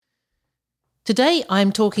Today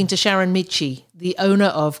I'm talking to Sharon Michi, the owner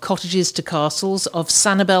of Cottages to Castles of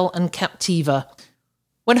Sanibel and Captiva.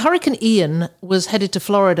 When Hurricane Ian was headed to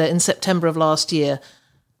Florida in September of last year,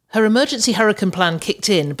 her emergency hurricane plan kicked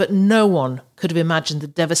in, but no one could have imagined the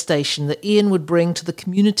devastation that Ian would bring to the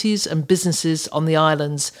communities and businesses on the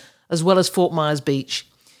islands, as well as Fort Myers Beach.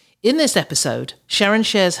 In this episode, Sharon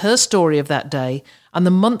shares her story of that day and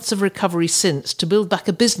the months of recovery since to build back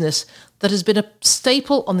a business that has been a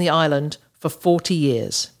staple on the island for 40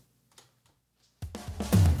 years.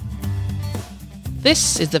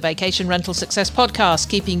 This is the Vacation Rental Success Podcast,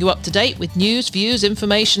 keeping you up to date with news, views,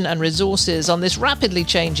 information and resources on this rapidly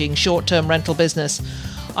changing short-term rental business.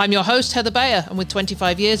 I'm your host, Heather Bayer, and with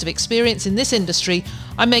 25 years of experience in this industry,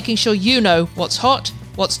 I'm making sure you know what's hot,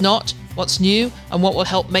 what's not, what's new, and what will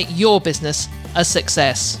help make your business a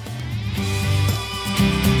success.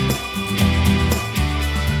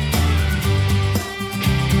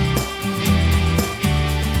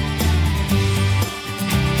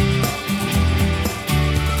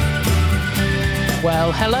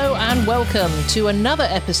 Well, hello and welcome to another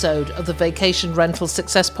episode of the Vacation Rental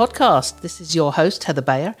Success Podcast. This is your host, Heather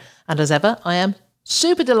Bayer, and as ever, I am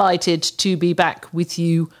super delighted to be back with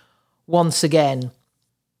you once again.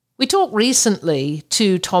 We talked recently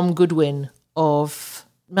to Tom Goodwin of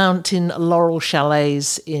Mountain Laurel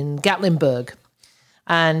Chalets in Gatlinburg,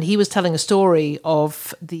 and he was telling a story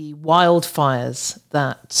of the wildfires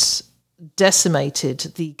that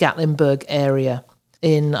decimated the Gatlinburg area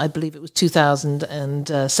in, I believe it was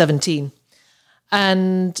 2017.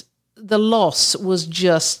 And the loss was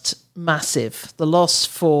just massive. The loss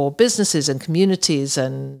for businesses and communities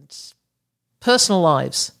and personal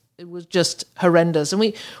lives. It was just horrendous. And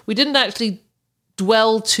we didn't actually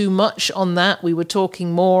dwell too much on that. We were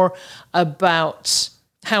talking more about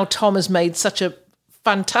how Tom has made such a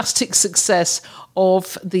fantastic success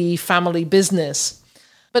of the family business.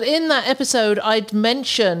 But in that episode, I'd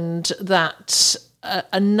mentioned that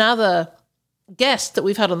another guest that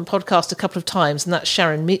we've had on the podcast a couple of times, and that's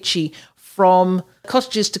Sharon Michi from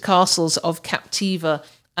Cottages to Castles of Captiva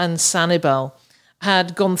and Sanibel,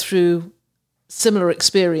 had gone through similar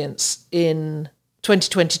experience in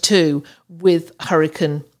 2022 with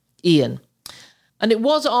Hurricane Ian. And it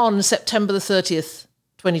was on September the 30th,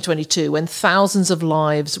 2022, when thousands of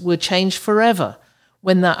lives were changed forever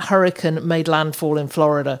when that hurricane made landfall in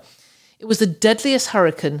Florida. It was the deadliest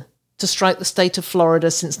hurricane to strike the state of Florida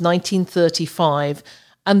since 1935,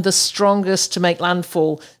 and the strongest to make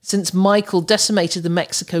landfall since Michael decimated the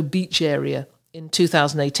Mexico Beach area in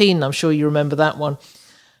 2018. I'm sure you remember that one.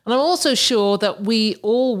 And I'm also sure that we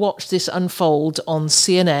all watched this unfold on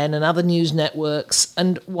CNN and other news networks,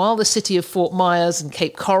 and while the city of Fort Myers and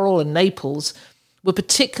Cape Coral and Naples were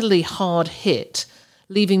particularly hard hit,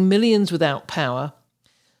 leaving millions without power,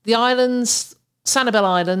 the islands, Sanibel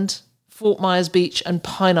Island, Fort Myers Beach and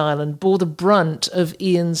Pine Island bore the brunt of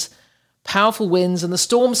Ian's powerful winds and the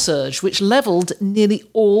storm surge, which levelled nearly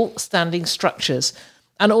all standing structures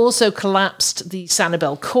and also collapsed the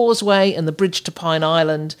Sanibel Causeway and the bridge to Pine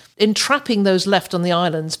Island, entrapping those left on the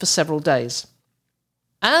islands for several days.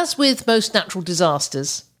 As with most natural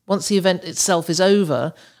disasters, once the event itself is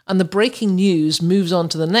over and the breaking news moves on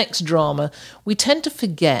to the next drama, we tend to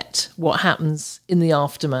forget what happens in the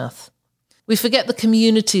aftermath. We forget the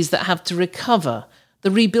communities that have to recover, the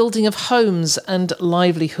rebuilding of homes and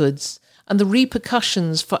livelihoods, and the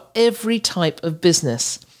repercussions for every type of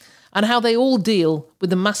business, and how they all deal with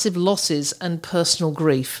the massive losses and personal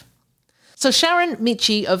grief. So Sharon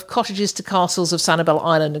Michi of Cottages to Castles of Sanibel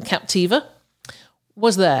Island and Captiva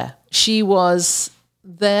was there. She was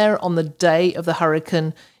there on the day of the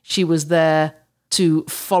hurricane. She was there to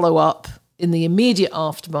follow up in the immediate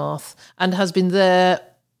aftermath and has been there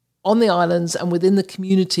on the islands and within the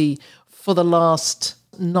community for the last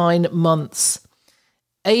 9 months,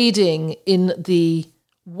 aiding in the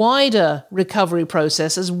wider recovery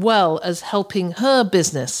process as well as helping her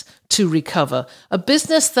business to recover. A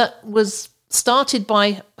business that was started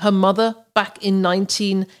by her mother back in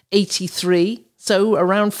 1983, so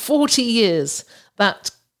around 40 years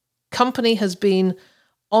that company has been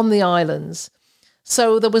on the islands.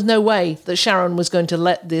 So there was no way that Sharon was going to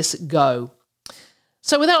let this go.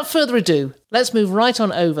 So without further ado, let's move right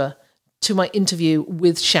on over to my interview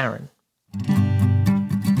with Sharon.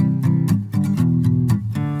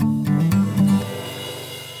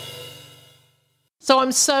 So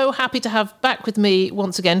I'm so happy to have back with me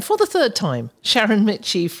once again, for the third time, Sharon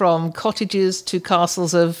Michi from Cottages to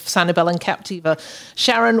Castles of Sanibel and Captiva.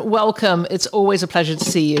 Sharon, welcome. It's always a pleasure to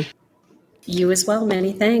see you. You as well.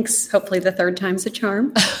 Many thanks. Hopefully the third time's a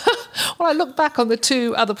charm. Well, I look back on the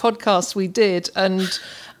two other podcasts we did, and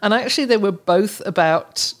actually they were both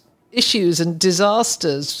about issues and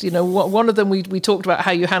disasters. One of them we talked about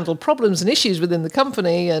how you handle problems and issues within the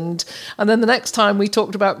company, and then the next time we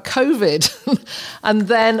talked about COVID, and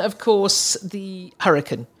then of course the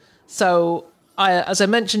hurricane. So as I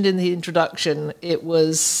mentioned in the introduction, it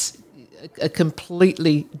was a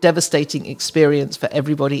completely devastating experience for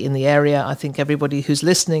everybody in the area. I think everybody who's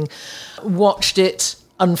listening watched it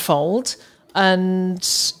unfold,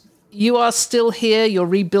 and you are still here. You're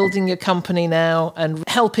rebuilding your company now and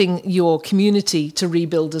helping your community to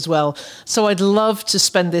rebuild as well. So I'd love to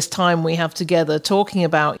spend this time we have together talking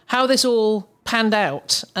about how this all panned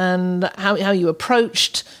out and how you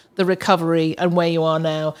approached the recovery and where you are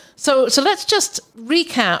now. So let's just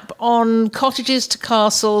recap on Cottages to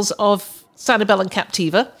Castles of Sanibel and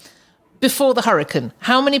Captiva before the hurricane.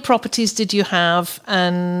 How many properties did you have,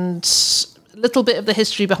 and a little bit of the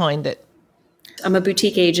history behind it? I'm a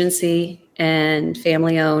boutique agency and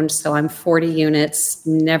family owned, so I'm 40 units,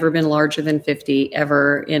 never been larger than 50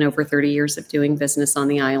 ever in over 30 years of doing business on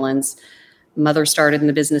the islands. Mother started in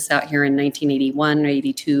the business out here in 1981,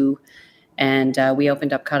 82, and we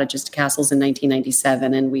opened up Cottages to Castles in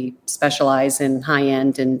 1997, and we specialize in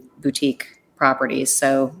high-end and boutique properties.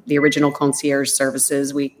 So the original concierge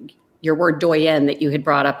services, your word doyen that you had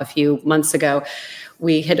brought up a few months ago,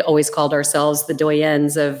 we had always called ourselves the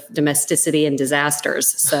doyens of domesticity and disasters.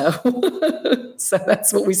 So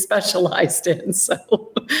that's what we specialized in. So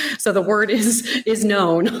the word is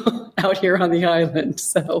known out here on the island.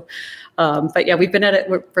 So, but yeah, we've been at it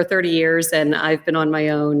for 30 years, and I've been on my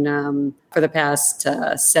own for the past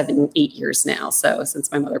 7-8 years now. So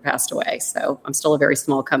since my mother passed away. So I'm still a very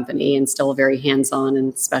small company and still very hands-on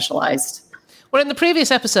and specialized. Well, in the previous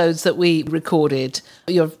episodes that we recorded,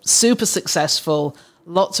 you're super successful,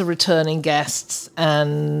 lots of returning guests,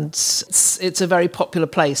 and it's a very popular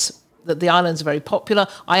place. The islands are very popular.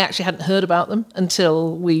 I actually hadn't heard about them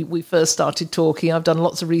until we first started talking. I've done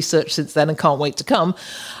lots of research since then and can't wait to come.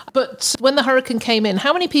 But when the hurricane came in,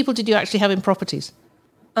 how many people did you actually have in properties?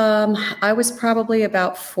 I was probably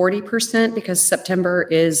about 40% because September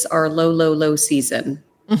is our low season.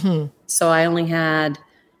 Mm-hmm. So I only had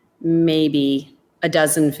maybe a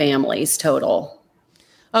dozen families total.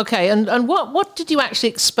 Okay, and what did you actually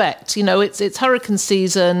expect? It's hurricane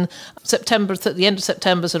season, September, at the end of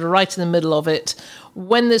September, sort of right in the middle of it.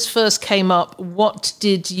 When this first came up, what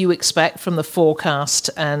did you expect from the forecast,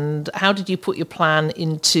 and how did you put your plan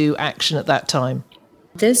into action at that time?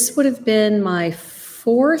 This would have been my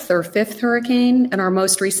 4th or 5th hurricane, and our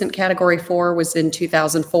most recent Category 4 was in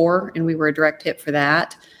 2004, and we were a direct hit for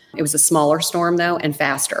that. It was a smaller storm, though, and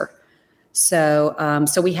faster. So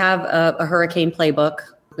we have a hurricane playbook.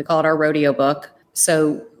 We call it our rodeo book.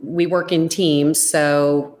 So we work in teams.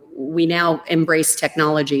 So we now embrace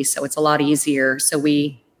technology. So it's a lot easier. So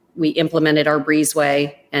we implemented our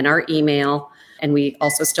breezeway and our email, and we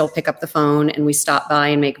also still pick up the phone and we stop by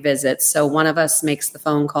and make visits. So one of us makes the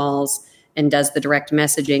phone calls and does the direct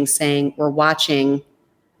messaging saying, we're watching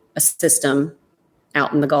a system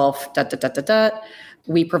out in the Gulf,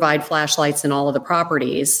 We provide flashlights in all of the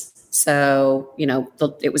properties. So,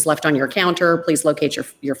 it was left on your counter. Please locate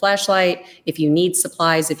your flashlight. If you need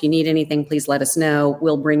supplies, if you need anything, please let us know.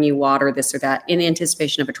 We'll bring you water, this or that, in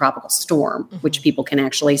anticipation of a tropical storm, mm-hmm. which people can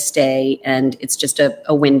actually stay. And it's just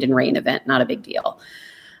a wind and rain event, not a big deal.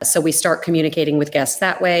 So we start communicating with guests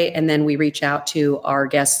that way. And then we reach out to our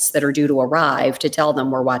guests that are due to arrive to tell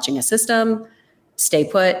them we're watching a system. Stay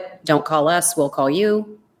put. Don't call us. We'll call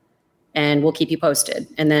you. And we'll keep you posted.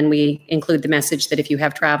 And then we include the message that if you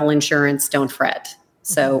have travel insurance, don't fret.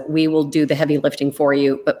 So we will do the heavy lifting for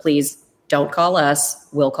you, but please don't call us.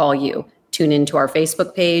 We'll call you. Tune into our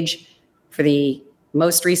Facebook page for the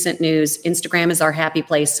most recent news. Instagram is our happy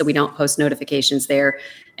place, so we don't post notifications there.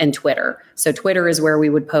 And Twitter. So Twitter is where we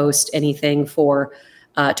would post anything for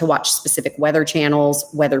to watch specific weather channels,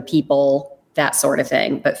 weather people, that sort of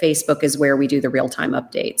thing. But Facebook is where we do the real-time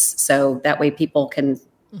updates. So that way people can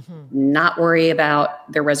not worry about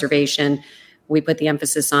their reservation. We put the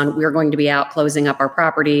emphasis on we're going to be out closing up our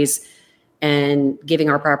properties and giving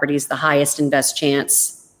our properties the highest and best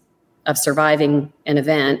chance of surviving an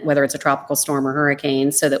event, whether it's a tropical storm or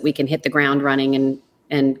hurricane, so that we can hit the ground running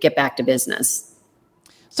and get back to business.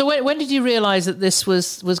 So when did you realize that this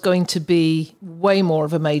was going to be way more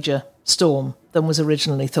of a major storm than was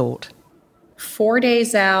originally thought? 4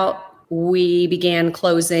 days out, we began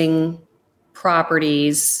closing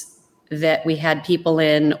properties that we had people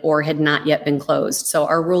in or had not yet been closed. So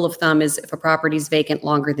our rule of thumb is if a property is vacant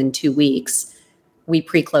longer than 2 weeks, we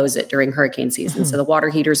pre-close it during hurricane season. So the water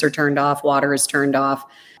heaters are turned off, water is turned off,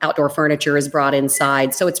 outdoor furniture is brought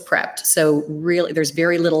inside. So it's prepped. So really, there's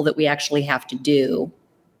very little that we actually have to do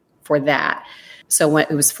for that. So when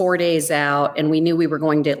it was 4 days out, and we knew we were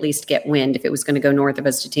going to at least get wind if it was going to go north of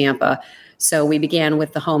us to Tampa. So we began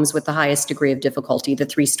with the homes with the highest degree of difficulty, the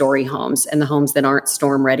 3-story homes, and the homes that aren't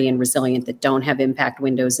storm ready and resilient, that don't have impact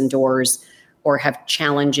windows and doors or have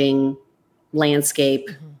challenging landscape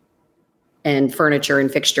and furniture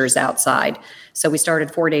and fixtures outside. So we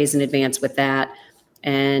started 4 days in advance with that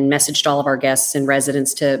and messaged all of our guests and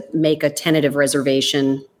residents to make a tentative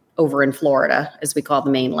reservation over in Florida, as we call the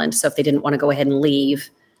mainland. So if they didn't want to go ahead and leave,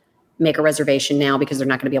 make a reservation now because they're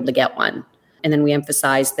not going to be able to get one. And then we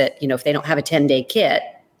emphasized that, if they don't have a 10-day kit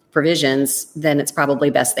provisions, then it's probably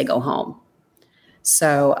best they go home.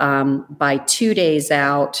 So by 2 days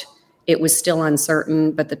out, it was still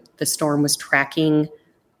uncertain, but the storm was tracking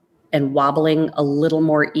and wobbling a little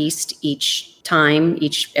more east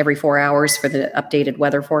every 4 hours for the updated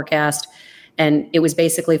weather forecast. And it was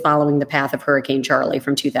basically following the path of Hurricane Charlie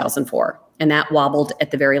from 2004. And that wobbled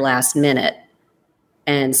at the very last minute.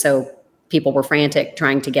 And so people were frantic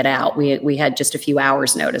trying to get out. We had just a few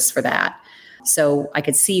hours notice for that. So I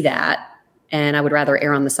could see that, and I would rather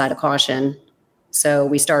err on the side of caution. So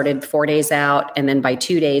we started 4 days out, and then by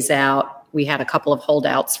 2 days out, we had a couple of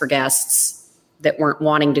holdouts for guests that weren't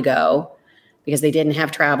wanting to go because they didn't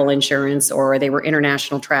have travel insurance, or they were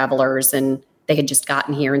international travelers and they had just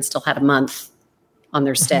gotten here and still had a month on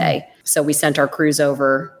their stay. So we sent our crews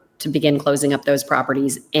over to begin closing up those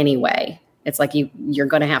properties anyway. It's like you're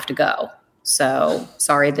going to have to go. So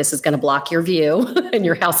sorry, this is going to block your view and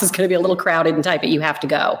your house is going to be a little crowded and tight, but you have to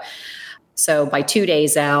go. So by 2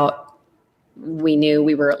 days out, we knew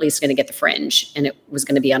we were at least going to get the fringe, and it was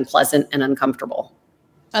going to be unpleasant and uncomfortable.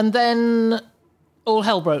 And then all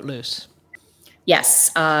hell broke loose.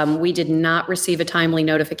 Yes. We did not receive a timely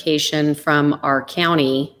notification from our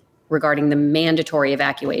county regarding the mandatory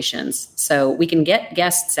evacuations. So we can get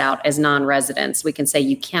guests out as non-residents. We can say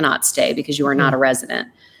you cannot stay because you are not a resident.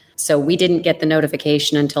 So we didn't get the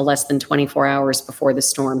notification until less than 24 hours before the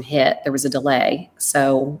storm hit. There was a delay.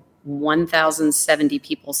 So 1,070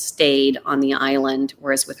 people stayed on the island,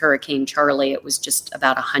 whereas with Hurricane Charlie, it was just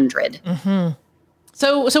about 100.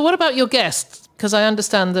 So what about your guests? Because I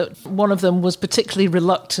understand that one of them was particularly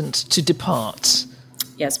reluctant to depart.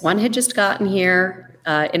 Yes, one had just gotten here,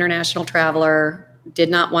 international traveler, did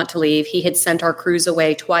not want to leave. He had sent our crews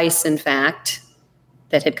away twice, in fact,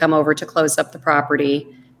 that had come over to close up the property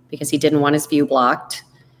because he didn't want his view blocked.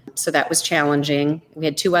 So that was challenging. We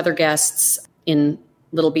had 2 other guests in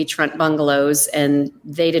little beachfront bungalows, and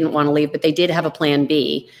they didn't want to leave, but they did have a plan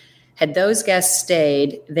B. Had those guests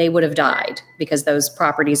stayed, they would have died because those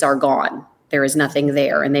properties are gone. There is nothing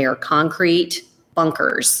there, and they are concrete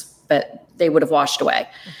bunkers, but they would have washed away.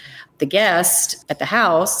 The guest at the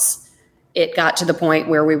house, it got to the point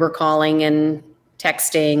where we were calling and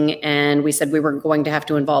texting, and we said we were going to have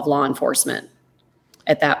to involve law enforcement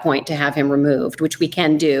at that point to have him removed, which we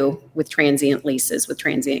can do with transient leases, with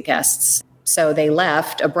transient guests. So they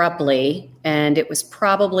left abruptly, and it was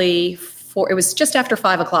probably it was just after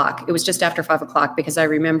 5 o'clock. It was just after 5 o'clock because I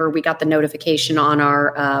remember we got the notification on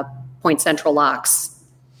our Point Central locks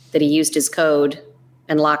that he used his code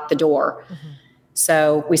and locked the door.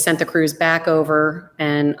 So we sent the crews back over,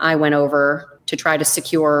 and I went over to try to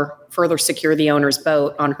further secure the owner's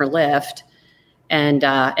boat on her lift, and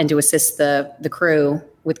to assist the crew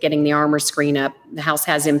with getting the armor screen up. The house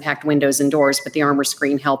has impact windows and doors, but the armor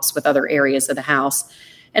screen helps with other areas of the house.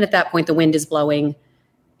 And at that point, the wind is blowing.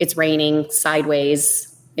 It's raining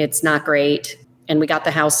sideways. It's not great. And we got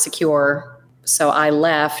the house secure. So I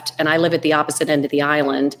left, and I live at the opposite end of the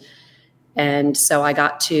island. And so I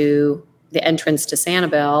got to the entrance to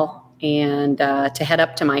Sanibel and to head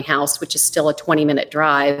up to my house, which is still a 20-minute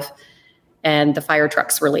drive. And the fire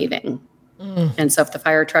trucks were leaving. And so if the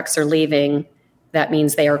fire trucks are leaving, that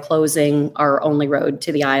means they are closing our only road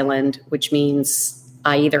to the island, which means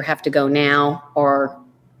I either have to go now or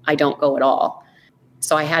I don't go at all.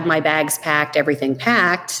 So I had my bags packed, everything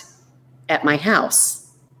packed at my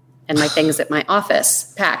house, and my things at my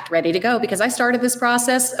office packed, ready to go, because I started this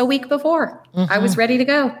process a week before. I was ready to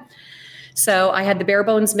go. So I had the bare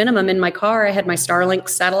bones minimum in my car. I had my Starlink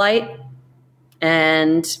satellite,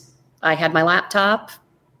 and I had my laptop,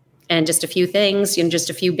 and just a few things, just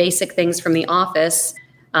a few basic things from the office.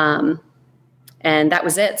 And that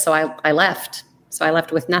was it. So I left. So I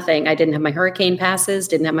left with nothing. I didn't have my hurricane passes,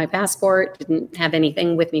 didn't have my passport, didn't have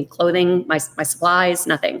anything with me, clothing, my supplies,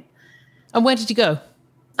 nothing. And where did you go?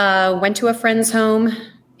 Went to a friend's home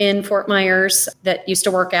in Fort Myers that used to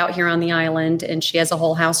work out here on the island, and she has a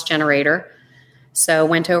whole house generator. So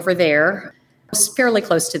went over there. It was fairly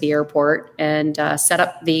close to the airport and set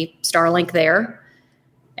up the Starlink there.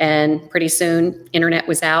 And pretty soon, internet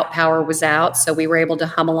was out, power was out. So we were able to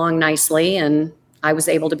hum along nicely, and I was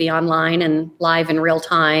able to be online and live in real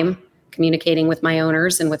time, communicating with my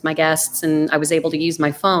owners and with my guests. And I was able to use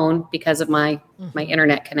my phone because of my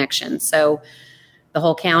internet connection. So the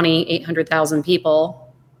whole county, 800,000 people,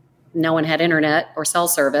 no one had internet or cell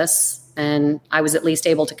service. And I was at least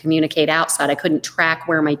able to communicate outside. I couldn't track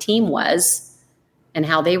where my team was and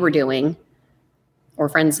how they were doing, or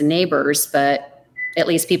friends and neighbors, but at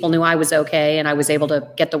least people knew I was okay, and I was able to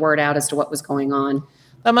get the word out as to what was going on.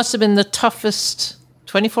 That must have been the toughest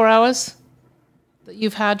 24 hours that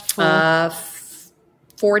you've had for...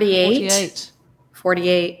 48.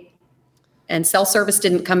 48. And cell service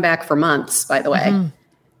didn't come back for months, by the way. Mm-hmm.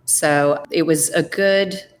 So it was a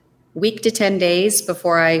good week to 10 days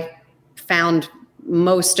before I found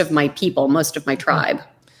most of my people, most of my tribe.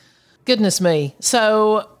 Goodness me.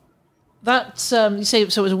 So that's, you say,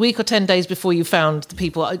 so it was a week or 10 days before you found the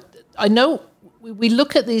people. I know we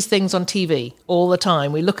look at these things on TV all the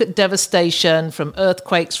time. We look at devastation from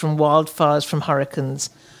earthquakes, from wildfires, from hurricanes.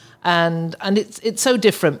 And it's so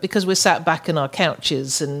different because we're sat back in our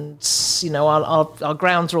couches and, you know, our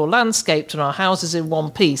grounds are all landscaped and our houses in one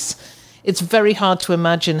piece. It's very hard to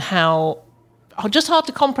imagine just hard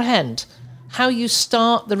to comprehend how you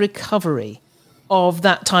start the recovery of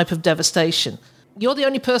that type of devastation. You're the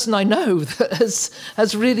only person I know that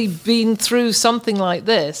has really been through something like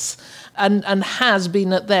this and has been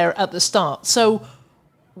there at the start. So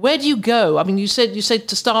where do you go? I mean, you said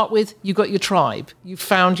to start with, you got your tribe, you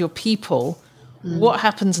found your people. What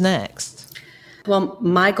happens next? Well,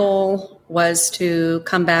 my goal was to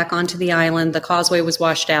come back onto the island. The causeway was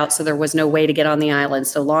washed out, so there was no way to get on the island.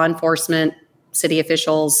 So law enforcement, city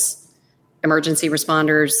officials, emergency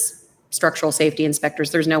responders, structural safety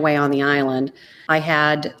inspectors, there's no way on the island. I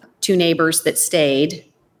had 2 neighbors that stayed,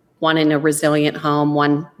 one in a resilient home,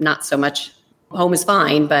 one not so much. Home is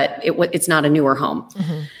fine, but it's not a newer home.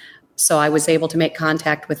 Mm-hmm. So I was able to make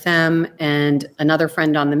contact with them and another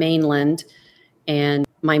friend on the mainland. And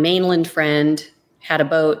my mainland friend had a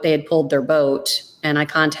boat. They had pulled their boat. And I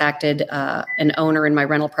contacted an owner in my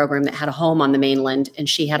rental program that had a home on the mainland, and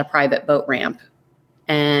she had a private boat ramp.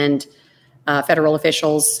 And federal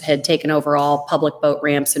officials had taken over all public boat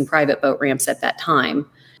ramps and private boat ramps at that time.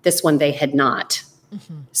 This one they had not.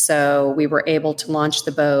 Mm-hmm. So we were able to launch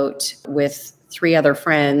the boat with 3 other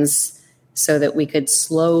friends so that we could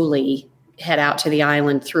slowly head out to the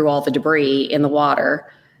island through all the debris in the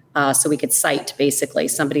water. So we could sight basically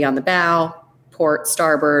somebody on the bow, port,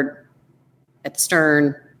 starboard, at the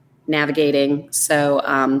stern, navigating. So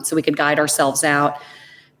we could guide ourselves out.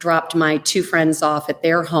 Dropped my 2 friends off at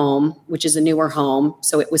their home, which is a newer home.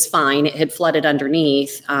 So it was fine. It had flooded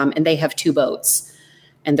underneath. And they have 2 boats.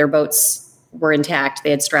 And their boats were intact. They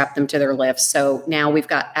had strapped them to their lifts. So now we've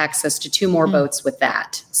got access to 2 more boats with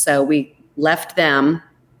that. So we left them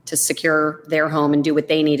to secure their home and do what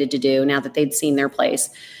they needed to do now that they'd seen their place.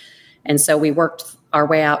 And so we worked our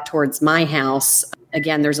way out towards my house.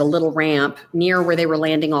 Again, there's a little ramp near where they were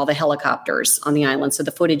landing all the helicopters on the island. So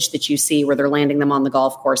the footage that you see where they're landing them on the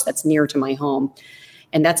golf course, that's near to my home.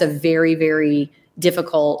 And that's a very, very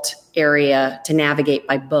difficult area to navigate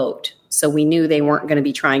by boat. So we knew they weren't going to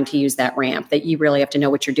be trying to use that ramp, that you really have to know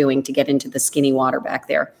what you're doing to get into the skinny water back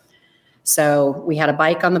there. So we had a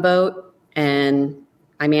bike on the boat, and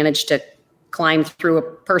I managed to climb through a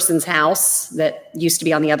person's house that used to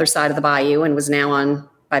be on the other side of the bayou and was now on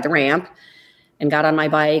by the ramp, and got on my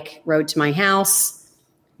bike, rode to my house,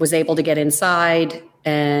 was able to get inside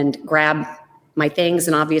and grab my things.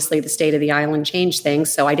 And obviously the state of the island changed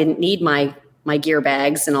things. So I didn't need my gear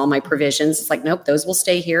bags and all my provisions. It's like, nope, those will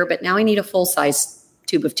stay here. But now I need a full-size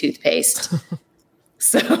tube of toothpaste.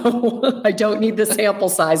 So I don't need the sample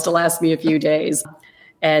size to last me a few days.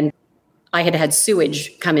 And I had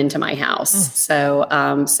sewage come into my house.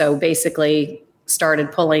 So basically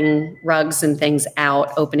started pulling rugs and things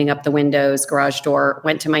out, opening up the windows, garage door,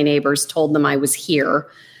 went to my neighbors, told them I was here,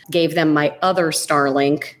 gave them my other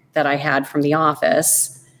Starlink that I had from the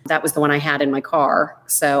office. That was the one I had in my car.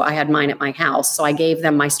 So I had mine at my house. So I gave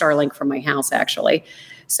them my Starlink from my house, actually,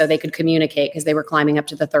 so they could communicate, because they were climbing up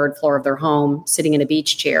to the 3rd floor of their home, sitting in a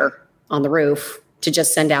beach chair on the roof to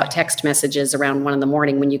just send out text messages around 1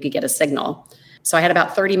 a.m. when you could get a signal. So I had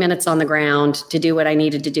about 30 minutes on the ground to do what I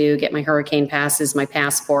needed to do, get my hurricane passes, my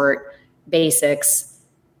passport, basics,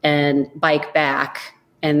 and bike back,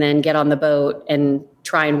 and then get on the boat and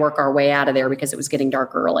try and work our way out of there because it was getting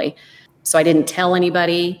dark early. So I didn't tell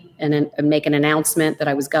anybody and make an announcement that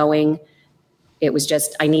I was going. It was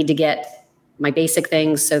just, I need to get my basic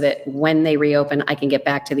things so that when they reopen, I can get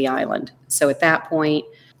back to the island. So at that point,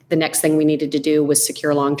 the next thing we needed to do was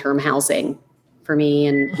secure long-term housing for me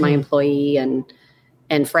and my employee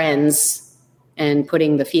and friends, and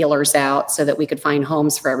putting the feelers out so that we could find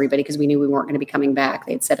homes for everybody, because we knew we weren't going to be coming back.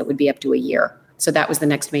 They'd said it would be up to a year. So that was the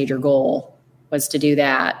next major goal, was to do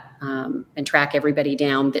that, and track everybody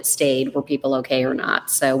down that stayed. Were people okay or not?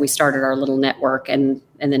 So we started our little network and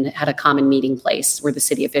then had a common meeting place where the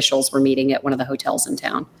city officials were meeting at one of the hotels in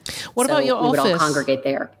town. What about your office? We would all congregate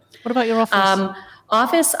there. What about your office?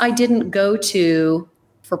 Office I didn't go to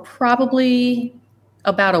for probably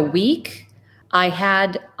about a week. I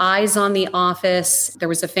had eyes on the office. There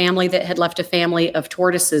was a family that had left a family of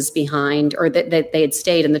tortoises behind, or that they had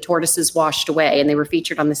stayed, and the tortoises washed away, and they were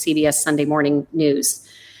featured on the CBS Sunday Morning News.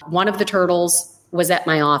 One of the turtles was at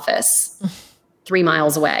my office 3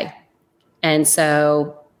 miles away. And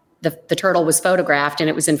so the turtle was photographed, and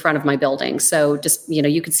it was in front of my building. So just,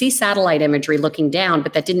 you could see satellite imagery looking down,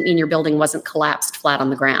 but that didn't mean your building wasn't collapsed flat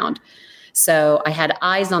on the ground. So I had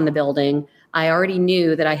eyes on the building. I already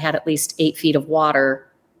knew that I had at least 8 feet of water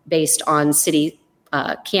based on city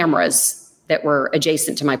cameras that were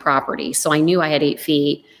adjacent to my property. So I knew I had 8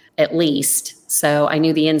 feet at least. So I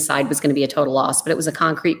knew the inside was going to be a total loss, but it was a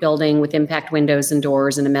concrete building with impact windows and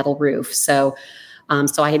doors and a metal roof. So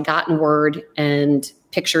I had gotten word, and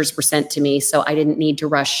pictures were sent to me. So I didn't need to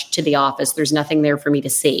rush to the office. There's nothing there for me to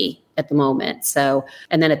see at the moment. So,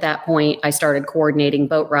 and then at that point, I started coordinating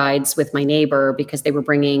boat rides with my neighbor, because they were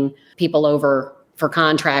bringing people over for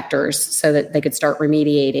contractors so that they could start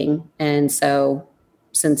remediating. And so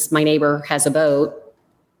since my neighbor has a boat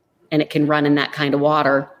and it can run in that kind of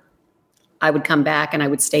water, I would come back and I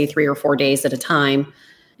would stay 3 or 4 days at a time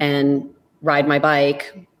and ride my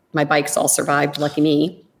bike. My bikes all survived, lucky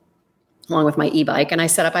me, along with my e-bike. And I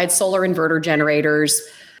had solar inverter generators,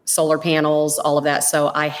 solar panels, all of that.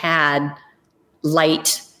 So I had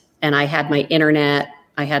light, and I had my internet,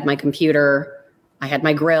 I had my computer, I had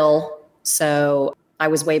my grill. So I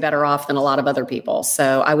was way better off than a lot of other people.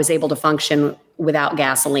 So I was able to function without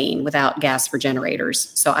gasoline, without gas for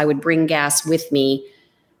generators. So I would bring gas with me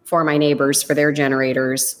for my neighbors, for their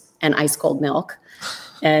generators, and ice cold milk.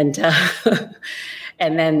 And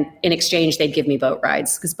and then in exchange, they'd give me boat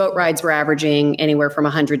rides, because boat rides were averaging anywhere from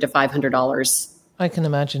 $100 to $500. I can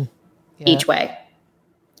imagine. Yeah. Each way.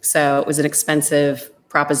 So it was an expensive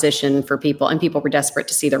proposition for people, and people were desperate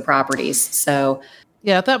to see their properties. So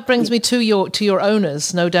yeah, that brings me to your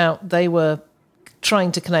owners. No doubt they were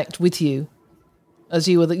trying to connect with you, as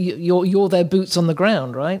you were you're their boots on the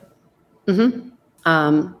ground, right? Mm-hmm.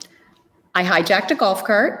 I hijacked a golf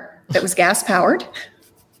cart that was gas powered.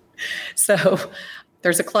 So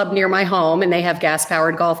there's a club near my home, and they have gas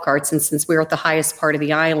powered golf carts. And since we were at the highest part of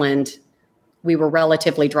the island, we were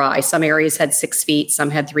relatively dry. Some areas had 6 feet,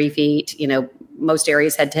 some had 3 feet. Most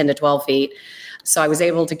areas had 10 to 12 feet. So I was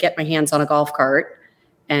able to get my hands on a golf cart.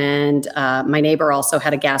 And my neighbor also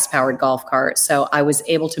had a gas-powered golf cart. So I was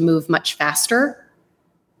able to move much faster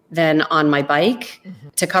than on my bike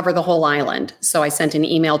to cover the whole island. So I sent an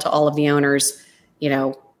email to all of the owners,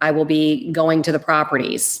 I will be going to the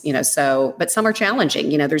properties, but some are challenging.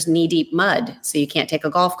 There's knee-deep mud, so you can't take a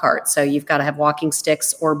golf cart. So you've got to have walking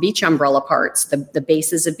sticks or beach umbrella parts, the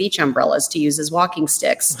bases of beach umbrellas to use as walking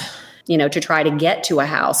sticks, to try to get to a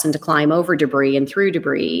house and to climb over debris and through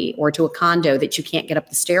debris, or to a condo that you can't get up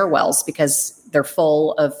the stairwells because they're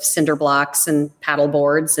full of cinder blocks and paddle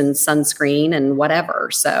boards and sunscreen and whatever.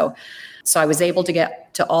 So I was able to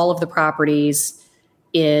get to all of the properties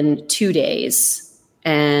in 2 days.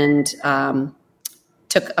 And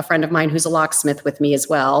took a friend of mine who's a locksmith with me as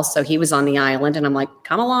well. So he was on the island, and I'm like,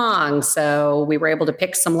 come along. So we were able to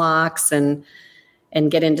pick some locks and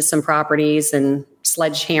get into some properties and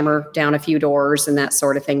sledgehammer down a few doors and that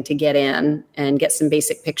sort of thing to get in and get some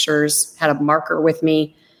basic pictures. Had a marker with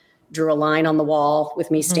me, drew a line on the wall with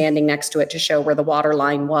me standing next to it to show where the water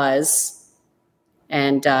line was,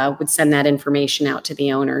 and would send that information out to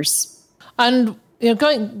the owners. And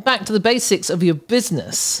going back to the basics of your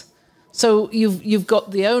business, so you've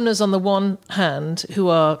got the owners on the one hand who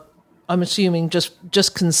are, I'm assuming,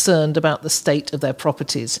 just concerned about the state of their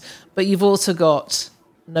properties, but you've also got,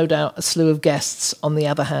 no doubt, a slew of guests on the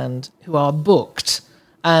other hand who are booked,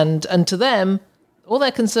 and to them, all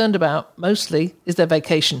they're concerned about mostly is their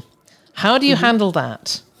vacation. How do you handle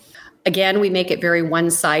that? Again, we make it very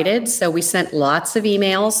one-sided. So we sent lots of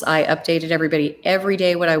emails. I updated everybody every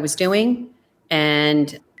day what I was doing.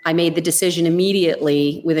 And I made the decision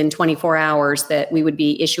immediately within 24 hours that we would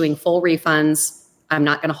be issuing full refunds. I'm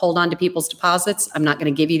not going to hold on to people's deposits. I'm not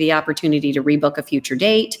going to give you the opportunity to rebook a future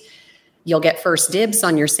date. You'll get first dibs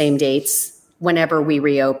on your same dates whenever we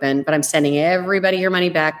reopen, but I'm sending everybody your money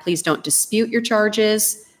back. Please don't dispute your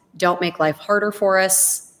charges. Don't make life harder for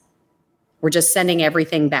us. We're just sending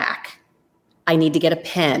everything back. I need to get a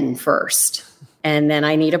pen first, and then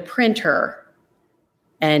I need a printer.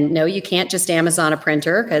 And no, you can't just Amazon a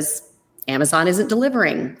printer because Amazon isn't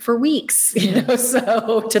delivering for weeks,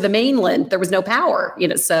 so to the mainland, there was no power,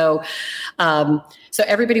 so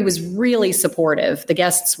everybody was really supportive. The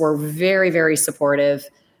guests were very, very supportive.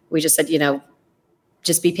 We just said,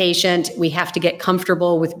 just be patient. We have to get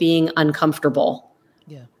comfortable with being uncomfortable.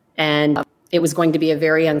 Yeah. And it was going to be a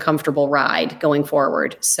very uncomfortable ride going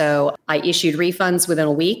forward. So I issued refunds within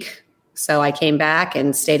a week. So I came back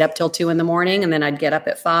and stayed up till 2 a.m. and then I'd get up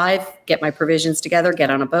at 5, get my provisions together, get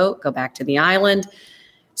on a boat, go back to the island,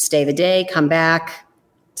 stay the day, come back,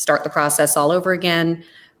 start the process all over again.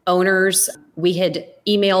 Owners, we had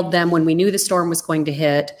emailed them when we knew the storm was going to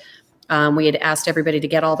hit. We had asked everybody to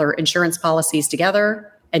get all their insurance policies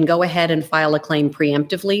together and go ahead and file a claim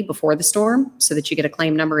preemptively before the storm so that you get a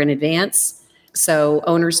claim number in advance. So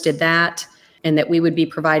owners did that, and that we would be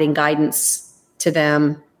providing guidance to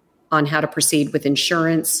them on how to proceed with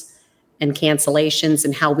insurance and cancellations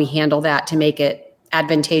and how we handle that to make it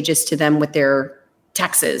advantageous to them with their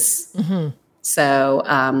taxes. Mm-hmm. So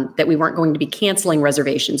that we weren't going to be canceling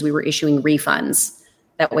reservations. We were issuing refunds.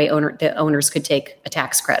 That way the owners could take a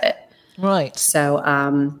tax credit. Right. So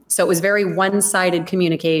it was very one-sided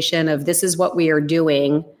communication of this is what we are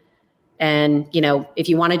doing. And, if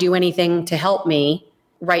you want to do anything to help me,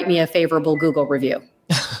 write me a favorable Google review.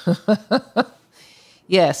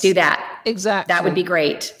 Yes. Do that. Exactly. That would be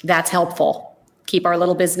great. That's helpful. Keep our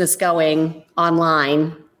little business going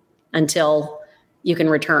online until you can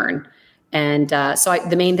return. And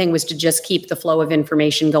the main thing was to just keep the flow of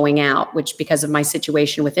information going out, which because of my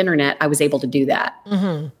situation with internet, I was able to do that.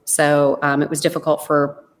 Mm-hmm. So it was difficult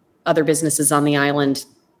for other businesses on the island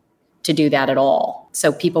to do that at all.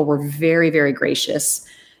 So people were very, very gracious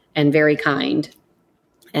and very kind.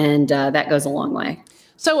 And that goes a long way.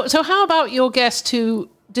 So how about your guest who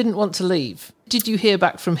didn't want to leave? Did you hear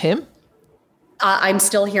back from him? I'm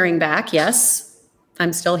still hearing back. Yes,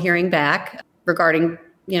 I'm still hearing back regarding,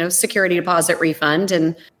 security deposit refund.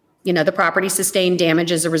 And, the property sustained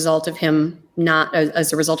damage as a result of him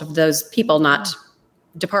as a result of those people not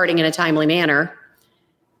departing in a timely manner,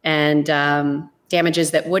 and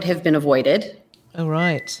damages that would have been avoided. Oh,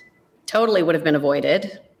 right. Totally would have been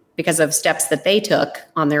avoided because of steps that they took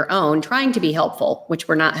on their own, trying to be helpful, which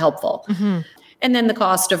were not helpful. Mm-hmm. And then the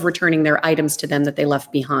cost of returning their items to them that they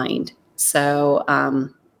left behind. So,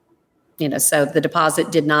 so the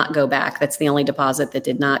deposit did not go back. That's the only deposit that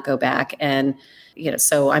did not go back. And,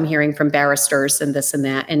 so I'm hearing from barristers and this and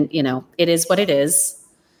that. And, it is what it is.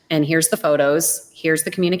 And here's the photos. Here's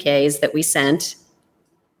the communiques that we sent.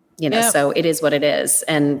 So it is what it is.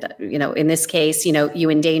 And, in this case, you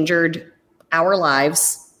endangered our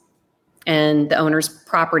lives, and the owner's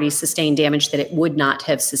property sustained damage that it would not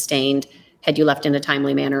have sustained had you left in a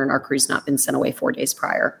timely manner and our crew's not been sent away 4 days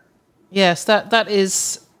prior. Yes, that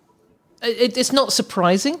is, it's not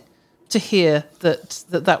surprising to hear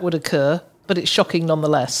that would occur, but it's shocking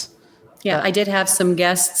nonetheless. Yeah, I did have some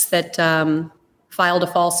guests that filed a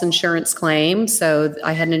false insurance claim. So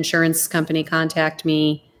I had an insurance company contact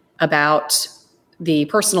me about the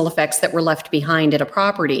personal effects that were left behind at a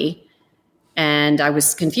property. And I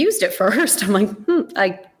was confused at first. I'm like,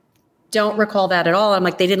 I don't recall that at all. I'm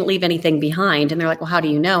like, they didn't leave anything behind. And they're like, well, how do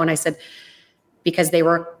you know? And I said, because they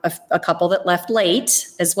were a couple that left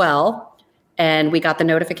late as well. And we got the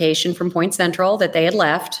notification from Point Central that they had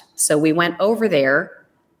left. So we went over there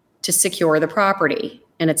to secure the property.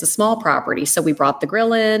 And it's a small property. So we brought the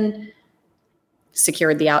grill in,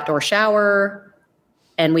 secured the outdoor shower,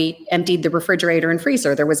 and we emptied the refrigerator and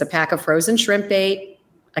freezer. There was a pack of frozen shrimp bait,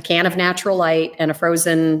 a can of Natural Light, and a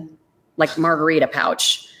frozen margarita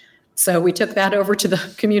pouch. So we took that over to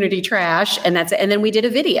the community trash, and that's it. And then we did a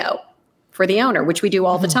video for the owner, which we do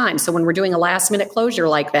all the time. So when we're doing a last minute closure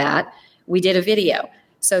like that, we did a video.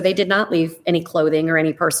 So they did not leave any clothing or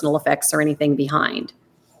any personal effects or anything behind.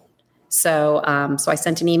 So I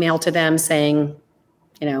sent an email to them saying,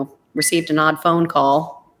 received an odd phone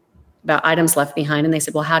call about items left behind. And they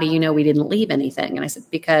said, well, how do you know we didn't leave anything? And I said,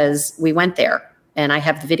 because we went there. And I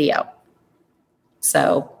have the video.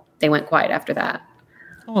 So they went quiet after that.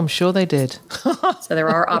 Oh, I'm sure they did. So there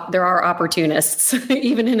are opportunists,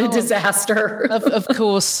 even in a disaster. Of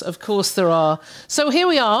course there are. So here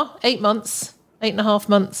we are, 8.5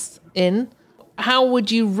 months in. How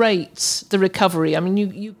would you rate the recovery? I mean,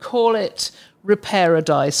 you call it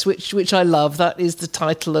Repairadise, which I love. That is the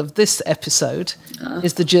title of this episode,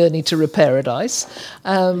 is the journey to Repairadise.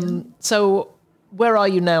 So where are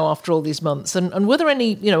you now after all these months? And were there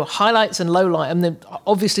any, highlights and lowlights? I mean,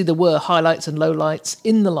 obviously there were highlights and lowlights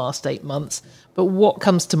in the last 8 months, but what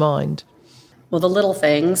comes to mind? Well, the little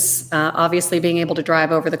things, obviously being able to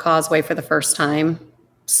drive over the causeway for the first time,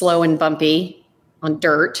 slow and bumpy on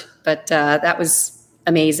dirt, but that was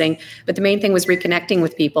amazing. But the main thing was reconnecting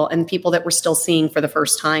with people and people that we're still seeing for the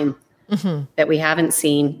first time that we haven't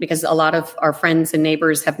seen, because a lot of our friends and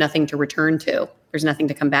neighbors have nothing to return to. There's nothing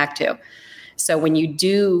to come back to. So when you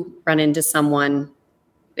do run into someone,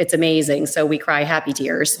 it's amazing. So we cry happy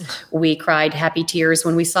tears. We cried happy tears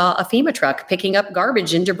when we saw a FEMA truck picking up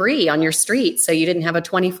garbage and debris on your street, so you didn't have a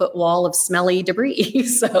 20-foot wall of smelly debris.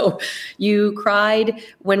 So you cried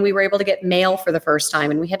when we were able to get mail for the first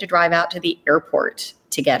time, and we had to drive out to the airport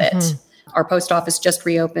to get it. Our post office just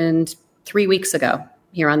reopened 3 weeks ago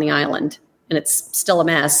here on the island, and it's still a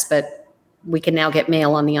mess, but we can now get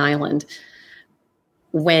mail on the island.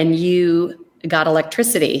 When you got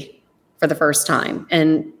electricity for the first time,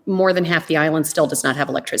 and more than half the island still does not have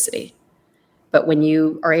electricity. But when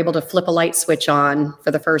you are able to flip a light switch on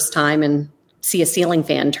for the first time and see a ceiling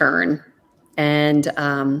fan turn, and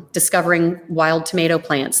discovering wild tomato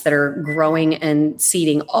plants that are growing and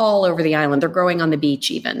seeding all over the island, they're growing on the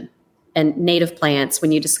beach even, and native plants,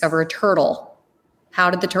 when you discover a turtle,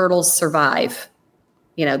 how did the turtles survive?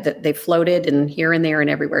 That they floated and here and there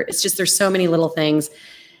and everywhere. It's just, there's so many little things,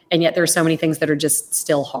 and yet there are so many things that are just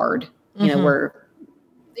still hard. Where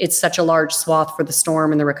it's such a large swath for the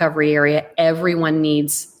storm and the recovery area. Everyone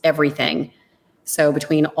needs everything. So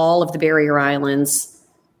between all of the barrier islands,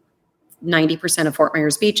 90% of Fort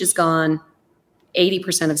Myers Beach is gone.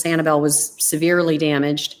 80% of Sanibel was severely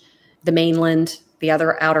damaged. The mainland, the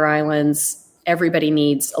other outer islands, everybody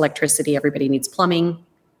needs electricity. Everybody needs plumbing.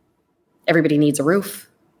 Everybody needs a roof.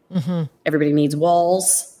 Everybody needs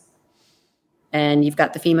walls. And you've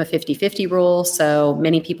got the FEMA 50-50 rule, so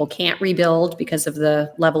many people can't rebuild because of the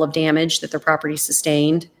level of damage that their property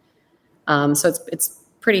sustained. So it's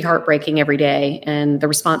pretty heartbreaking every day, and the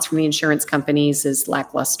response from the insurance companies is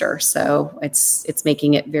lackluster. So it's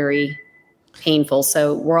making it very painful.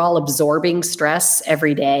 So we're all absorbing stress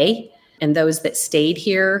every day, and those that stayed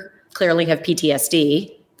here clearly have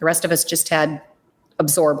PTSD. The rest of us just had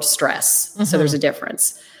absorbed stress. So there's a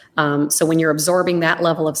difference. So when you're absorbing that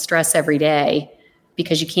level of stress every day,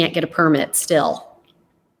 because you can't get a permit still,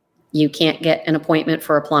 you can't get an appointment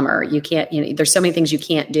for a plumber, you can't, there's so many things you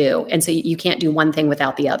can't do. And so you can't do one thing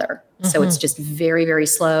without the other. So it's just very, very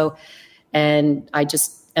slow. And I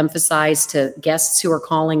just emphasize to guests who are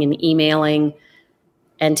calling and emailing,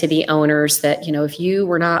 and to the owners, that, if you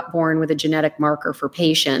were not born with a genetic marker for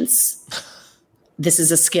patience, this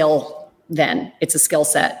is a skill then. It's a skill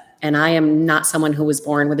set. And I am not someone who was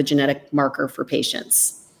born with a genetic marker for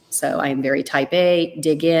patience. So I am very type A,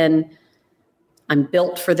 dig in. I'm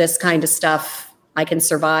built for this kind of stuff. I can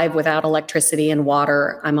survive without electricity and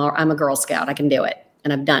water. I'm a Girl Scout. I can do it.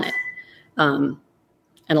 And I've done it. And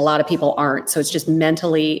a lot of people aren't. So it's just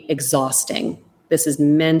mentally exhausting. This is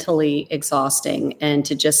mentally exhausting. And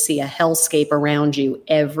to just see a hellscape around you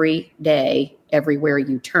every day, everywhere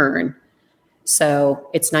you turn.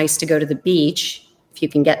 So it's nice to go to the beach, if you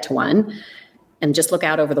can get to one, and just look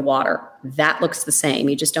out over the water. That looks the same.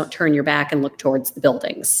 You just don't turn your back and look towards the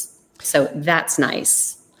buildings. So that's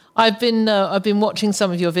nice. I've been watching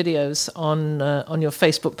some of your videos on your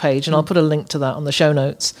Facebook page, and I'll put a link to that on the show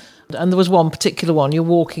notes. And there was one particular one. You're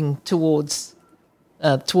walking towards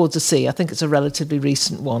the sea. I think it's a relatively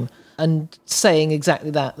recent one, and saying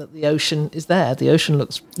exactly that the ocean is there. The ocean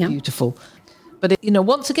looks beautiful. But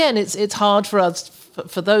once again, it's hard for us,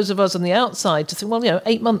 for those of us on the outside, to think,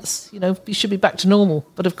 8 months, you should be back to normal.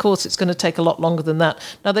 But of course, it's going to take a lot longer than that.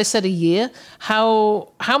 Now, they said a year. How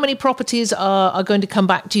many properties are going to come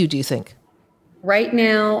back to you, do you think? Right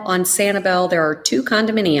now on Sanibel, there are 2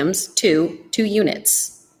 condominiums, two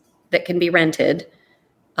units that can be rented.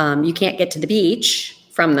 You can't get to the beach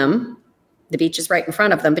from them. The beach is right in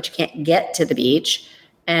front of them, but you can't get to the beach,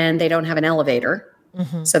 and they don't have an elevator.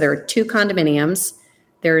 So there are 2 condominiums.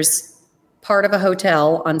 There's part of a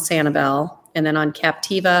hotel on Sanibel, and then on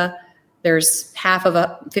Captiva, there's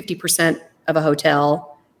 50% of a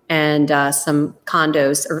hotel, and some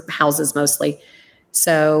condos or houses mostly.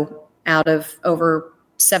 So out of over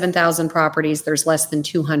 7,000 properties, there's less than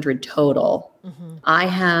 200 total. I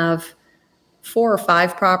have 4 or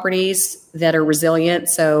 5 properties that are resilient.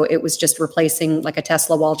 So it was just replacing like a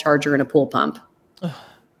Tesla wall charger and a pool pump,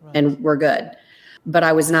 and we're good. but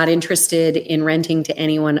I was not interested in renting to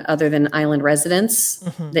anyone other than island residents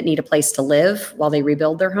that need a place to live while they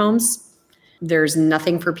rebuild their homes. There's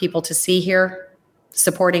nothing for people to see here.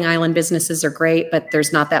 Supporting island businesses are great, but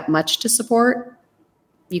there's not that much to support.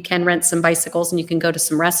 You can rent some bicycles and you can go to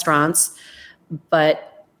some restaurants,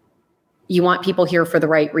 but you want people here for the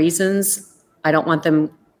right reasons. I don't want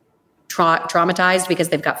them traumatized because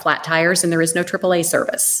they've got flat tires and there is no AAA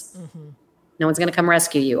service. No one's going to come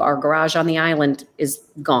rescue you. Our garage on the island is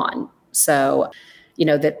gone. So,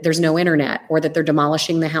 that there's no internet, or that they're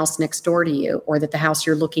demolishing the house next door to you, or that the house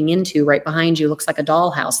you're looking into right behind you looks like a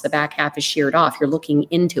dollhouse. The back half is sheared off. You're looking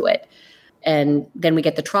into it. And then we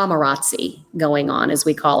get the traumarazzi going on, as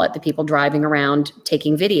we call it, the people driving around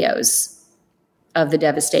taking videos of the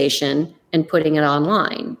devastation and putting it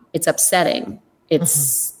online. It's upsetting.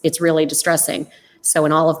 It's really distressing. So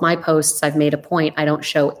in all of my posts, I've made a point, I don't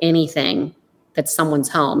show anything that's someone's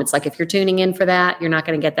home. It's like, if you're tuning in for that, you're not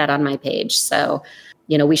going to get that on my page. So,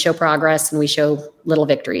 we show progress and we show little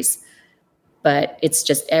victories, but it's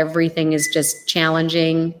just, everything is just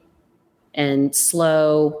challenging and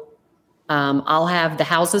slow. I'll have, the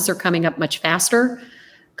houses are coming up much faster.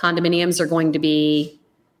 Condominiums are going to be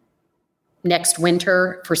next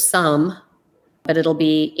winter for some, but it'll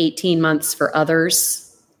be 18 months for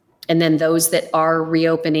others. And then those that are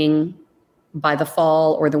reopening by the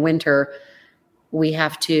fall or the winter, we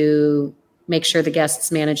have to make sure the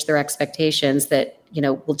guests manage their expectations that,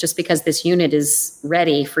 well, just because this unit is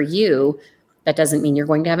ready for you, that doesn't mean you're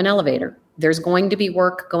going to have an elevator. There's going to be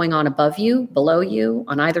work going on above you, below you,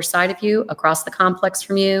 on either side of you, across the complex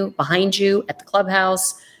from you, behind you, at the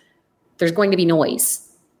clubhouse. There's going to be noise.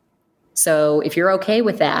 So if you're okay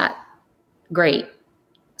with that, great.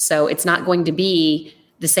 So it's not going to be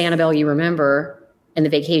the Sanibel you remember and the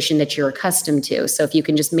vacation that you're accustomed to. So if you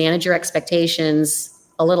can just manage your expectations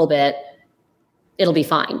a little bit, it'll be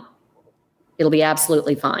fine. It'll be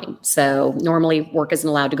absolutely fine. So normally work isn't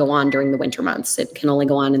allowed to go on during the winter months. It can only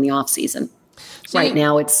go on in the off season. So right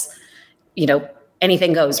now it's,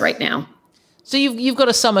 anything goes right now. So you've got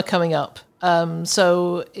a summer coming up.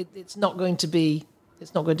 So it's not going to be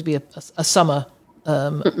a summer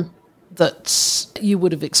that you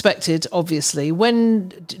would have expected, obviously.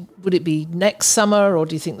 When would it be, next summer, or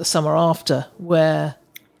do you think the summer after, where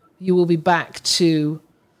you will be back to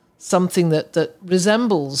something that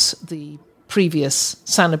resembles the previous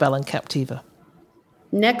Sanibel and Captiva?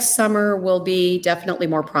 Next summer will be definitely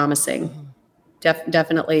more promising.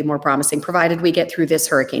 Definitely more promising, provided we get through this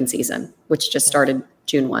hurricane season, which just started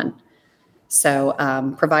June 1. So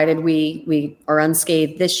provided we are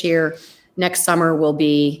unscathed this year, next summer will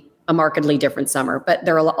be a markedly different summer. But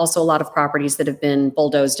there are also a lot of properties that have been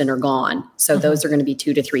bulldozed and are gone. So those are going to be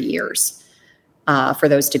 2 to 3 years for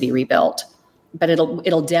those to be rebuilt. But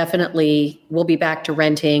it'll definitely, we'll be back to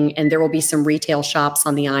renting, and there will be some retail shops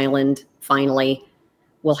on the island. Finally,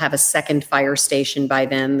 we'll have a second fire station by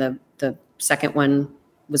then. The second one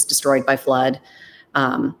was destroyed by flood.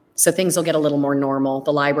 So things will get a little more normal.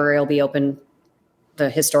 The library will be open. The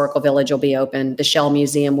historical village will be open. The Shell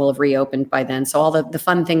Museum will have reopened by then. So all the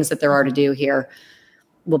fun things that there are to do here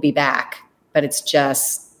will be back. But it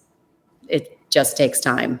just takes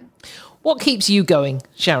time. What keeps you going,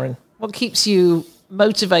 Sharon? What keeps you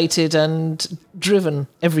motivated and driven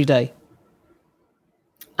every day?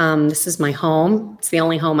 This is my home. It's the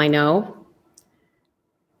only home I know.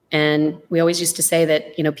 And we always used to say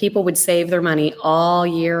that, people would save their money all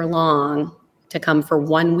year long to come for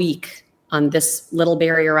 1 week on this little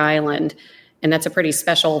barrier island. And that's a pretty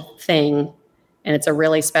special thing. And it's a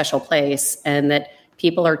really special place. And that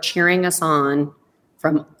people are cheering us on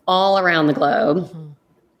from all around the globe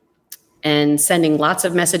and sending lots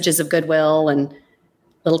of messages of goodwill and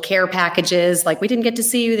little care packages. Like, we didn't get to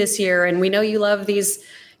see you this year, and we know you love these,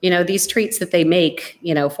 these treats that they make,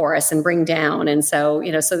 for us and bring down. And so,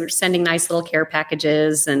 so they're sending nice little care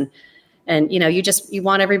packages, and you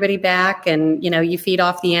want everybody back, and, you feed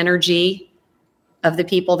off the energy of the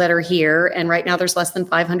people that are here. And right now there's less than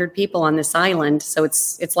 500 people on this island. So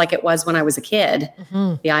it's like it was when I was a kid.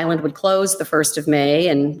 The island would close the 1st of May,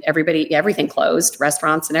 and everything closed,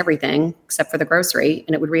 restaurants and everything except for the grocery,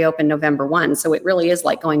 and it would reopen November 1. So it really is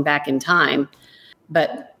like going back in time.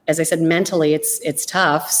 But as I said, mentally it's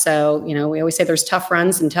tough. So, we always say there's tough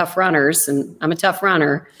runs and tough runners, and I'm a tough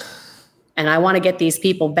runner, and I want to get these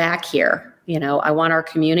people back here. I want our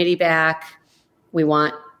community back. We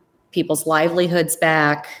want people's livelihoods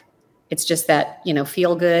back. It's just that,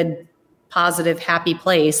 feel good, positive, happy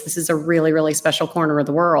place. This is a really, really special corner of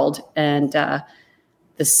the world. And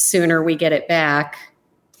the sooner we get it back,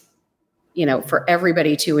 for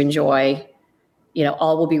everybody to enjoy,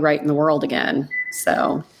 all will be right in the world again.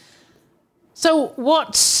 So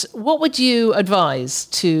what would you advise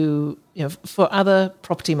to, for other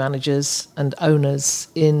property managers and owners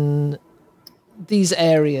in these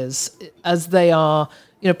areas as they are,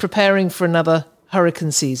 preparing for another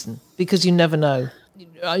hurricane season? Because you never know.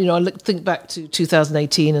 I think back to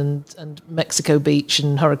 2018 and Mexico Beach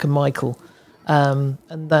and Hurricane Michael, and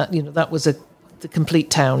that was the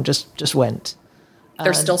complete town just went.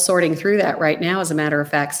 They're still sorting through that right now, as a matter of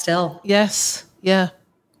fact, still. Yes, yeah,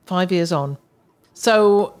 5 years on.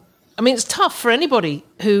 So, it's tough for anybody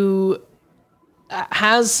who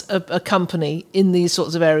has a company in these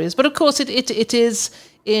sorts of areas. But of course, it is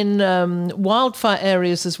in wildfire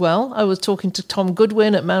areas as well. I was talking to Tom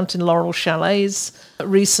Goodwin at Mountain Laurel Chalets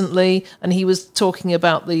recently, and he was talking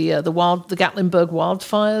about the Gatlinburg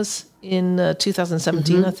wildfires in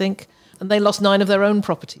 2017, I think. And they lost 9 of their own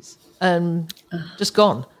properties, just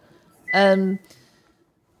gone.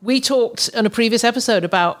 We talked in a previous episode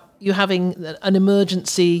about you having an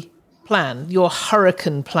emergency plan, your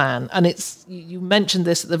hurricane plan, and you mentioned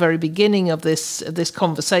this at the very beginning of this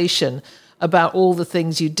conversation about all the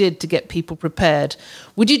things you did to get people prepared.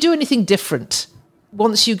 Would you do anything different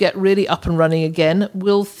once you get really up and running again?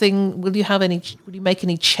 Will you make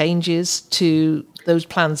any changes to those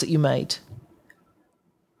plans that you made?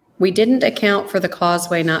 We didn't account for the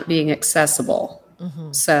causeway not being accessible.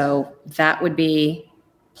 So that would be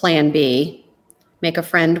plan B. Make a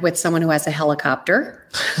friend with someone who has a helicopter.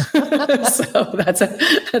 So that's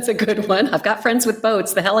a good one. I've got friends with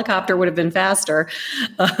boats. The helicopter would have been faster.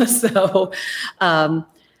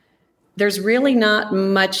 There's really not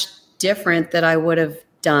much different that I would have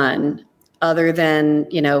done other than,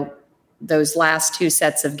 those last 2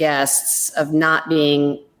 sets of guests of not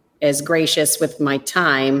being as gracious with my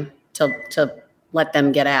time to let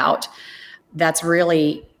them get out. That's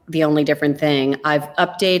really the only different thing. I've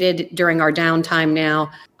updated during our downtime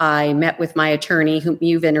now. I met with my attorney, whom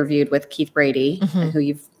you've interviewed with, Keith Brady, who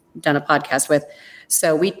you've done a podcast with.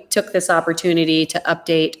 So we took this opportunity to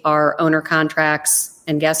update our owner contracts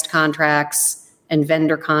and guest contracts and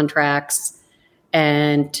vendor contracts,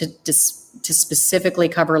 and to specifically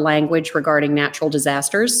cover language regarding natural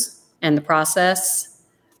disasters and the process.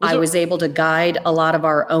 I was able to guide a lot of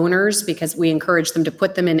our owners because we encourage them to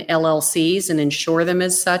put them in LLCs and insure them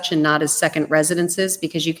as such and not as second residences,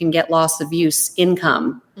 because you can get loss of use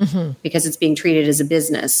income because it's being treated as a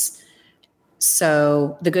business.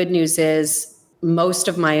 So the good news is most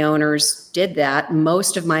of my owners did that.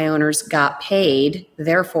 Most of my owners got paid.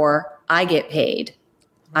 Therefore, I get paid.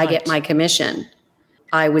 Right. I get my commission.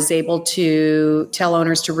 I was able to tell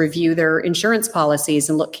owners to review their insurance policies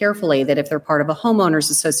and look carefully that if they're part of a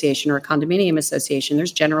homeowners association or a condominium association,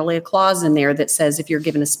 there's generally a clause in there that says if you're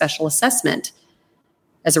given a special assessment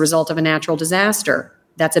as a result of a natural disaster,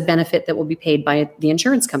 that's a benefit that will be paid by the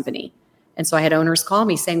insurance company. And so I had owners call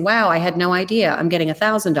me saying, wow, I had no idea. I'm getting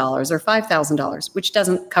 $1,000 or $5,000, which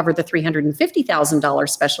doesn't cover the $350,000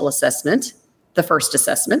 special assessment, the first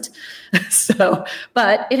assessment.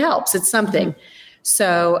 But it helps. It's something.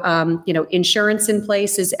 So, insurance in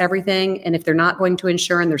place is everything. And if they're not going to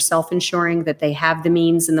insure and they're self-insuring, that they have the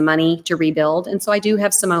means and the money to rebuild. And so I do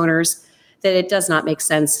have some owners that it does not make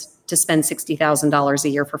sense to spend $60,000 a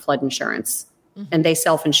year for flood insurance. And they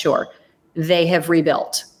self-insure. They have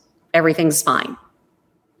rebuilt. Everything's fine.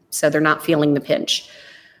 So they're not feeling the pinch.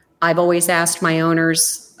 I've always asked my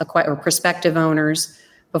owners or prospective owners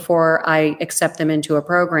before I accept them into a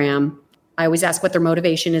program, I always ask what their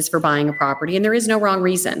motivation is for buying a property, and there is no wrong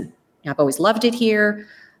reason. I've always loved it here.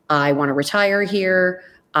 I want to retire here.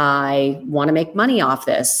 I want to make money off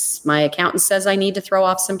this. My accountant says I need to throw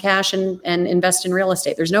off some cash and invest in real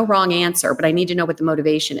estate. There's no wrong answer, but I need to know what the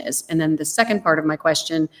motivation is. And then the second part of my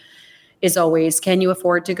question is always, can you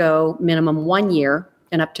afford to go minimum 1 year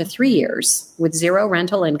and up to 3 years with zero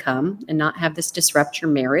rental income and not have this disrupt your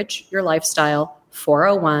marriage, your lifestyle,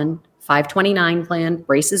 401, 529 plan,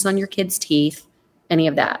 braces on your kids' teeth, any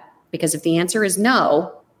of that? Because if the answer is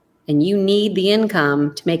no, and you need the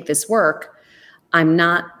income to make this work, I'm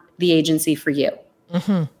not the agency for you.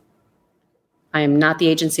 I am not the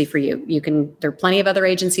agency for you. There are plenty of other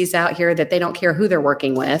agencies out here that they don't care who they're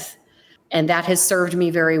working with. And that has served me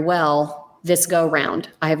very well this go round.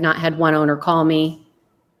 I have not had one owner call me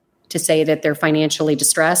to say that they're financially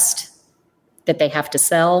distressed, that they have to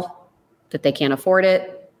sell, that they can't afford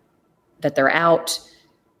it, that they're out.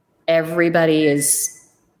 Everybody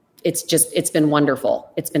it's been wonderful.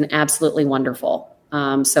 It's been absolutely wonderful.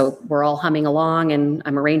 So we're all humming along, and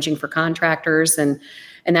I'm arranging for contractors. And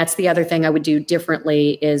that's the other thing I would do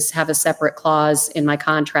differently is have a separate clause in my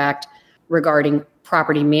contract regarding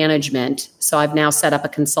property management. So I've now set up a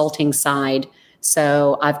consulting side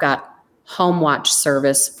So I've got home watch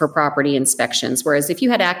service for property inspections. Whereas if you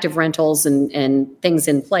had active rentals and things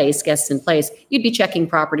in place, guests in place, you'd be checking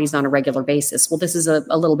properties on a regular basis. Well, this is a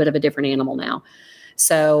little bit of a different animal now.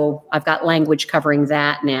 So I've got language covering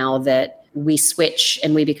that now, that we switch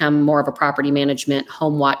and we become more of a property management,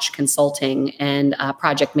 home watch consulting, and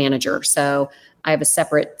project manager. So I have a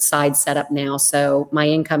separate side setup now. So my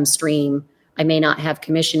income stream, I may not have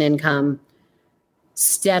commission income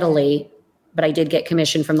steadily, but I did get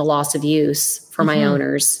commission from the loss of use for my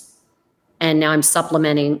owners. And now I'm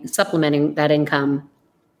supplementing that income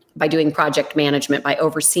by doing project management, by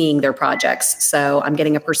overseeing their projects. So I'm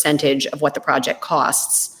getting a percentage of what the project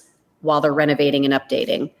costs while they're renovating and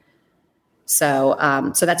updating. So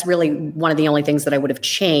that's really one of the only things that I would have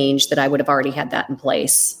changed, that I would have already had that in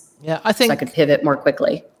place. Yeah, I think so I could pivot more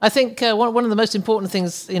quickly. I think one of the most important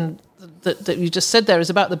things that you just said there is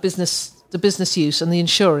about the business use and the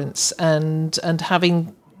insurance, and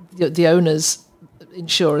having the owners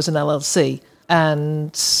insure as an LLC.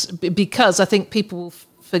 And because I think people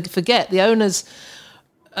forget, the owners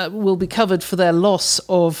will be covered for their loss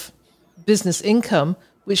of business income,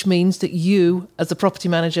 which means that you, as the property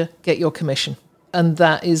manager, get your commission. And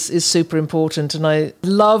that is super important. And I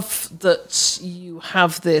love that you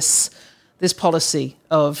have this policy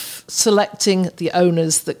of selecting the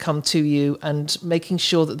owners that come to you and making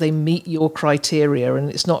sure that they meet your criteria, and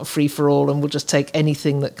it's not a free-for-all and we'll just take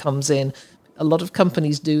anything that comes in. A lot of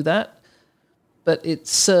companies do that, but it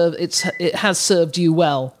has served you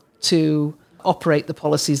well to operate the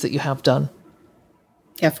policies that you have done.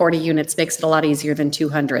 Yeah, 40 units makes it a lot easier than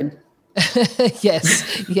 200.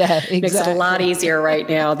 Yes, yeah, exactly. Makes it a lot easier right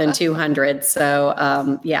now than 200.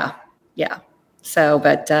 So, yeah. So,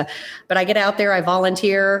 but I get out there, I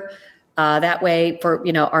volunteer. That way, for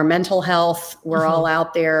our mental health, we're all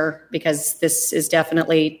out there, because this is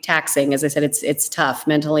definitely taxing. As I said, it's tough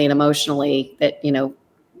mentally and emotionally, that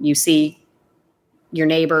you see your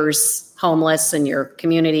neighbors homeless and your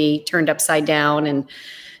community turned upside down, and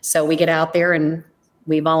so we get out there and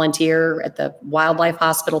we volunteer at the wildlife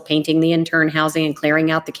hospital, painting the intern housing and clearing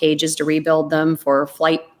out the cages to rebuild them for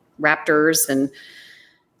flight raptors, and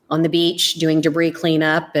on the beach doing debris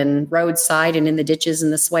cleanup, and roadside and in the ditches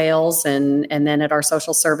and the swales. And then at our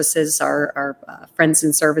social services, our Friends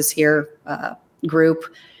in Service here group,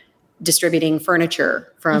 distributing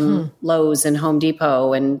furniture from Lowe's and Home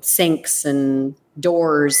Depot, and sinks and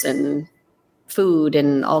doors and food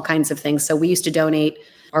and all kinds of things. So we used to donate,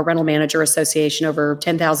 our rental manager association, over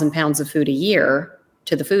 10,000 pounds of food a year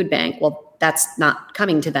to the food bank. Well, that's not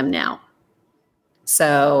coming to them now.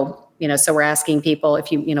 So, so we're asking people, if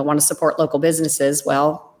you want to support local businesses,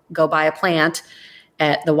 well, go buy a plant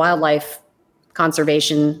at the Wildlife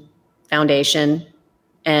Conservation Foundation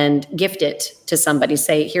and gift it to somebody.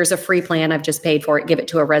 Say, here's a free plant, I've just paid for it. Give it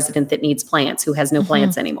to a resident that needs plants, who has no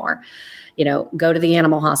plants anymore. Go to the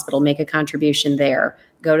animal hospital, make a contribution there.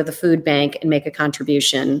 Go to the food bank and make a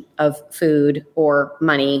contribution of food or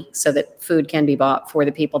money, so that food can be bought for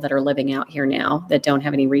the people that are living out here now that don't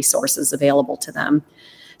have any resources available to them.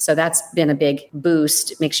 So that's been a big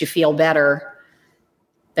boost. It makes you feel better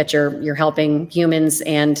that you're helping humans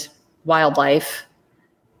and wildlife,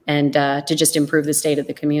 and to just improve the state of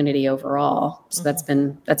the community overall. So that's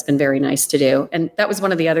been very nice to do. And that was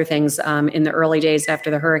one of the other things in the early days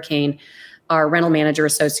after the hurricane. Our rental manager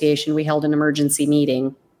association, we held an emergency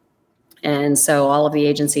meeting. And so all of the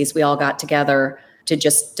agencies, we all got together to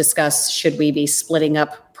just discuss, should we be splitting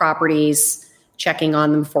up properties, checking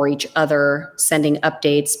on them for each other, sending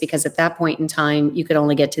updates, because at that point in time, you could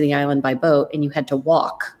only get to the island by boat, and you had to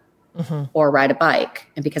walk or ride a bike.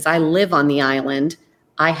 And because I live on the island,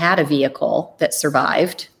 I had a vehicle that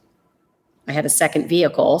survived. I had a second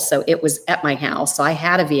vehicle, so it was at my house. So I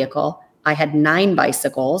had a vehicle. I had 9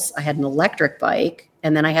 bicycles. I had an electric bike,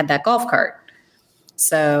 and then I had that golf cart.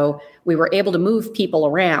 So we were able to move people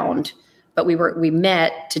around, but we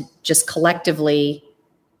met to just collectively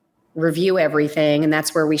review everything. And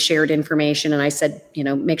that's where we shared information. And I said,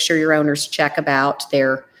 make sure your owners check about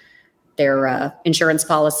their insurance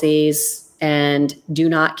policies, and do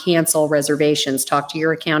not cancel reservations. Talk to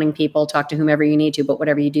your accounting people, talk to whomever you need to, but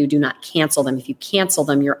whatever you do, do not cancel them. If you cancel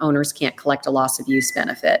them, your owners can't collect a loss of use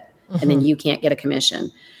benefit, and then you can't get a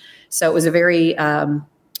commission. So it was a very,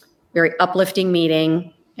 very uplifting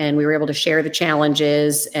meeting, and we were able to share the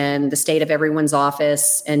challenges and the state of everyone's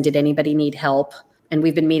office, and did anybody need help. And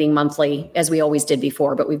we've been meeting monthly, as we always did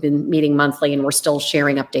before, but we've been meeting monthly, and we're still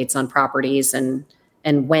sharing updates on properties and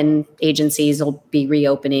when agencies will be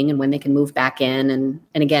reopening and when they can move back in. And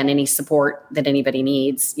again, any support that anybody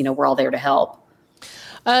needs, we're all there to help.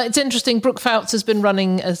 It's interesting. Brooke Fouts has been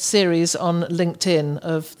running a series on LinkedIn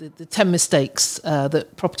of the 10 mistakes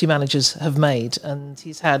that property managers have made, and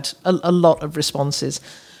he's had a lot of responses.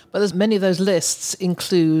 But there's many of those lists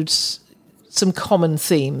include some common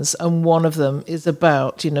themes, and one of them is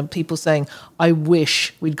about, people saying, I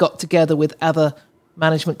wish we'd got together with other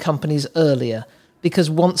management companies earlier, because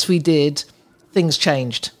once we did, things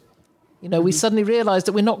changed. We suddenly realised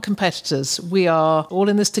that we're not competitors. We are all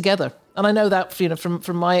in this together. And I know that,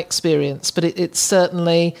 from my experience, but it's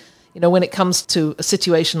certainly, when it comes to a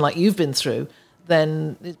situation like you've been through,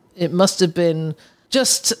 then it must have been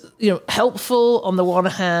just, helpful on the one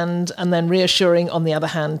hand, and then reassuring on the other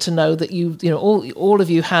hand to know that all of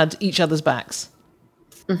you had each other's backs.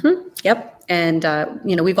 Mm-hmm. Yep. And,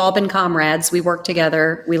 we've all been comrades. We work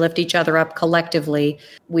together. We lift each other up collectively.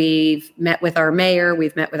 We've met with our mayor.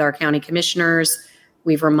 We've met with our county commissioners.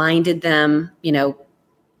 We've reminded them,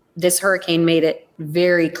 this hurricane made it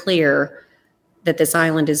very clear that this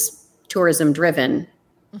island is tourism driven.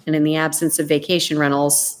 And in the absence of vacation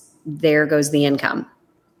rentals, there goes the income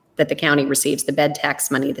that the county receives, the bed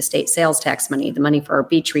tax money, the state sales tax money, the money for our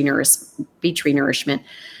beach renourishment,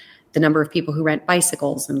 the number of people who rent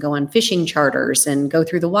bicycles and go on fishing charters and go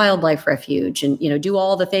through the wildlife refuge and, do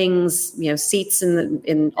all the things, seats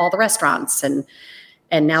in all the restaurants. And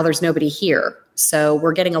now there's nobody here. So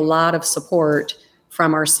we're getting a lot of support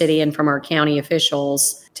from our city and from our county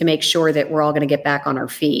officials to make sure that we're all going to get back on our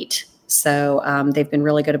feet. So they've been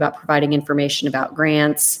really good about providing information about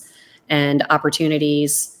grants and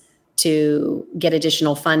opportunities to get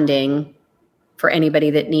additional funding for anybody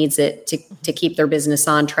that needs it to keep their business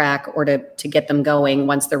on track or to get them going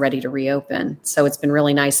once they're ready to reopen. So it's been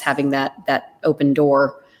really nice having that open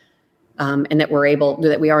door, and that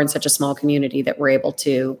we are in such a small community that we're able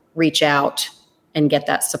to reach out and get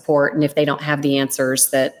that support. And if they don't have the answers,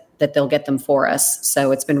 that they'll get them for us.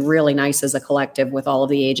 So it's been really nice as a collective with all of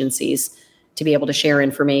the agencies to be able to share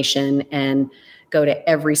information and go to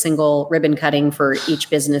every single ribbon cutting for each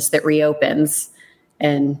business that reopens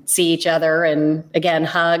and see each other and again,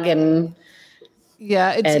 hug and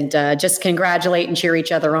just congratulate and cheer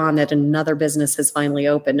each other on that another business has finally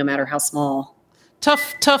opened, no matter how small. So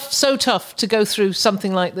tough to go through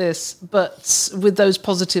something like this, but with those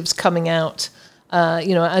positives coming out,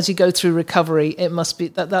 as you go through recovery, it must be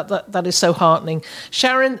that is so heartening.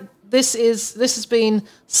 Sharon, this has been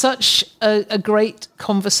such a great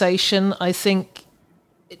conversation. I think,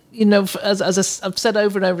 as I've said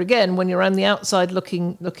over and over again, when you're on the outside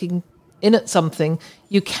looking in at something,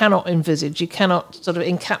 you cannot envisage, you cannot sort of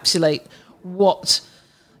encapsulate what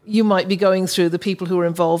you might be going through, the people who are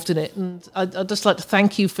involved in it. And I'd just like to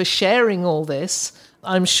thank you for sharing all this.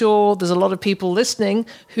 I'm sure there's a lot of people listening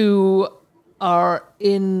who are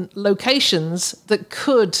in locations that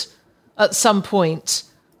could, at some point,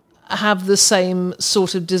 have the same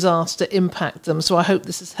sort of disaster impact them. So I hope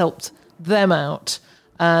this has helped them out.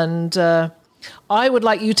 And I would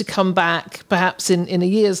like you to come back perhaps in a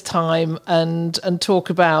year's time and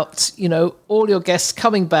talk about, all your guests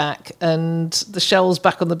coming back and the shells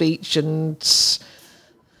back on the beach and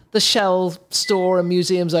the shell store and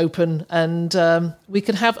museums open, and we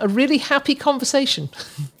can have a really happy conversation.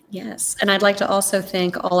 Yes. And I'd like to also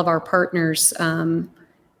thank all of our partners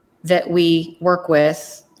that we work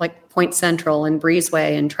with, like Point Central and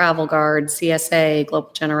Breezeway and Travel Guard, CSA, Global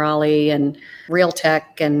Generali, and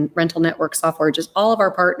Realtek and Rental Network Software, just all of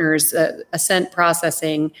our partners, Ascent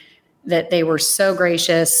Processing, that they were so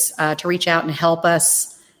gracious to reach out and help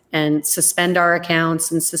us and suspend our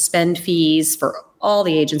accounts and suspend fees for all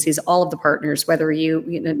the agencies, all of the partners, whether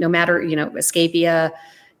no matter, Escapia,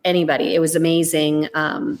 anybody. It was amazing.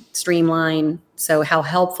 Streamline. So how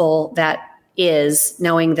helpful that is,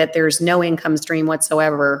 knowing that there's no income stream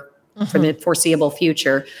whatsoever for the foreseeable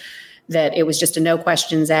future, that it was just a no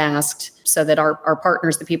questions asked, so that our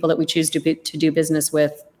partners, the people that we choose to do business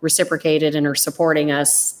with, reciprocated and are supporting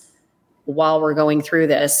us while we're going through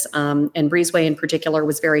this. And Breezeway in particular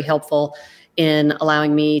was very helpful in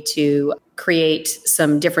allowing me to create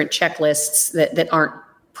some different checklists that aren't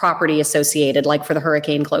property associated, like for the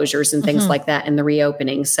hurricane closures and things like that and the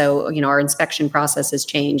reopening. So, our inspection process has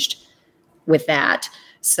changed with that.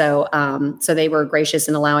 So they were gracious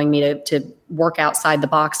in allowing me to work outside the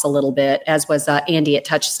box a little bit, as was Andy at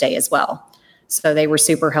TouchStay as well. So they were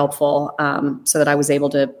super helpful, so that I was able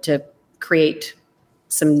to create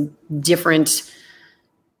some different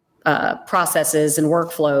processes and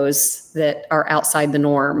workflows that are outside the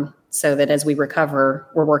norm, so that as we recover,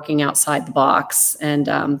 we're working outside the box. And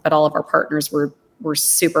but all of our partners were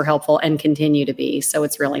super helpful and continue to be. So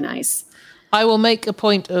it's really nice. I will make a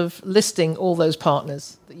point of listing all those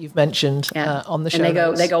partners that you've mentioned on the show.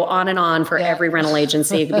 And they go on and on for every rental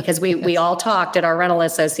agency because we all talked at our rental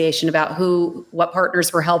association about what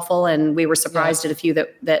partners were helpful, and we were surprised at a few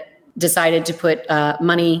that decided to put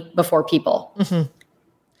money before people. Mm-hmm.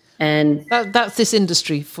 And that's this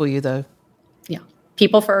industry for you, though. Yeah.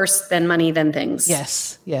 People first, then money, then things.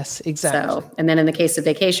 Yes, exactly. So, and then in the case of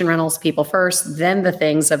vacation rentals, people first, then the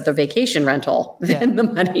things of the vacation rental, then the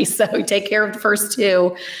money. So take care of the first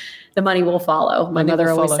two, the money will follow. My mother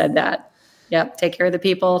always said that. Yep. Take care of the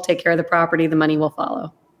people, take care of the property, the money will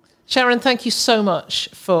follow. Sharon, thank you so much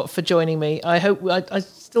for joining me. I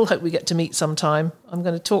still hope we get to meet sometime. I'm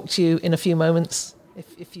going to talk to you in a few moments,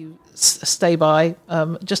 if you stay by,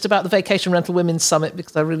 just about the Vacation Rental Women's Summit,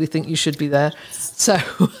 because I really think you should be there. So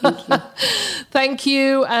thank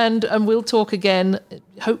you. And we'll talk again,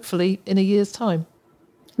 hopefully in a year's time.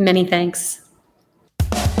 Many thanks.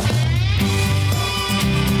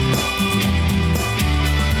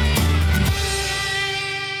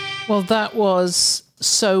 Well, that was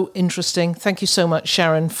so interesting. Thank you so much,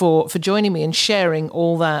 Sharon, for joining me and sharing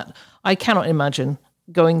all that. I cannot imagine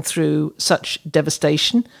going through such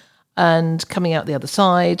devastation and coming out the other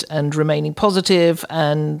side and remaining positive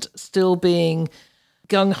and still being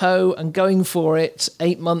gung-ho and going for it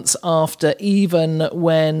 8 months after, even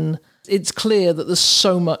when it's clear that there's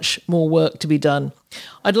so much more work to be done.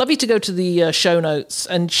 I'd love you to go to the show notes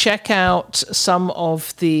and check out some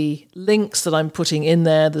of the links that I'm putting in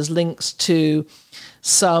there. There's links to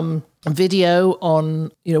some video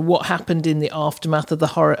on what happened in the aftermath of the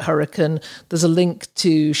hurricane. There's a link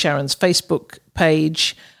to Sharon's Facebook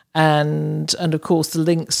page and of course the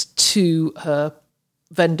links to her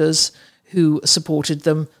vendors who supported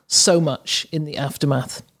them so much in the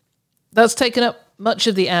aftermath. That's taken up much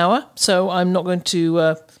of the hour, so I'm not going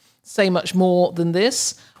to say much more than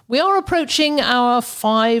this. We are approaching our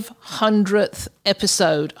 500th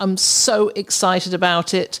episode. I'm so excited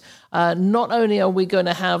about it. Not only are we going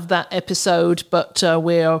to have that episode, but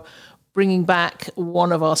we're bringing back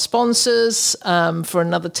one of our sponsors for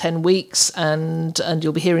another 10 weeks, and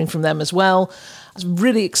you'll be hearing from them as well. It's a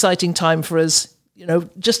really exciting time for us,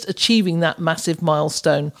 just achieving that massive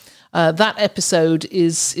milestone. That episode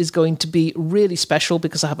is going to be really special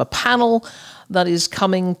because I have a panel that is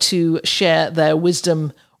coming to share their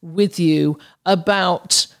wisdom with you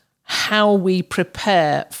about how we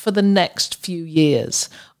prepare for the next few years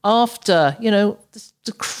after,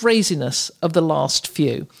 the craziness of the last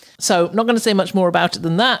few. So not going to say much more about it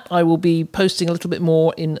than that. I will be posting a little bit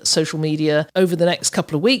more in social media over the next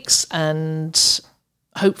couple of weeks, and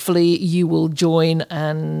hopefully you will join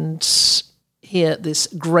and hear this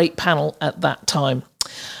great panel at that time.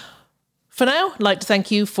 For now, I'd like to thank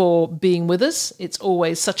you for being with us. It's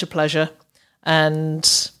always such a pleasure,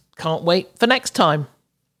 and can't wait for next time.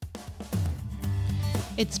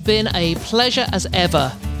 It's been a pleasure as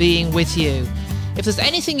ever being with you. If there's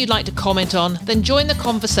anything you'd like to comment on, then join the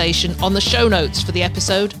conversation on the show notes for the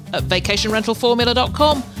episode at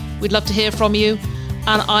vacationrentalformula.com. We'd love to hear from you,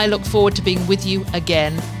 and I look forward to being with you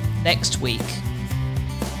again next week.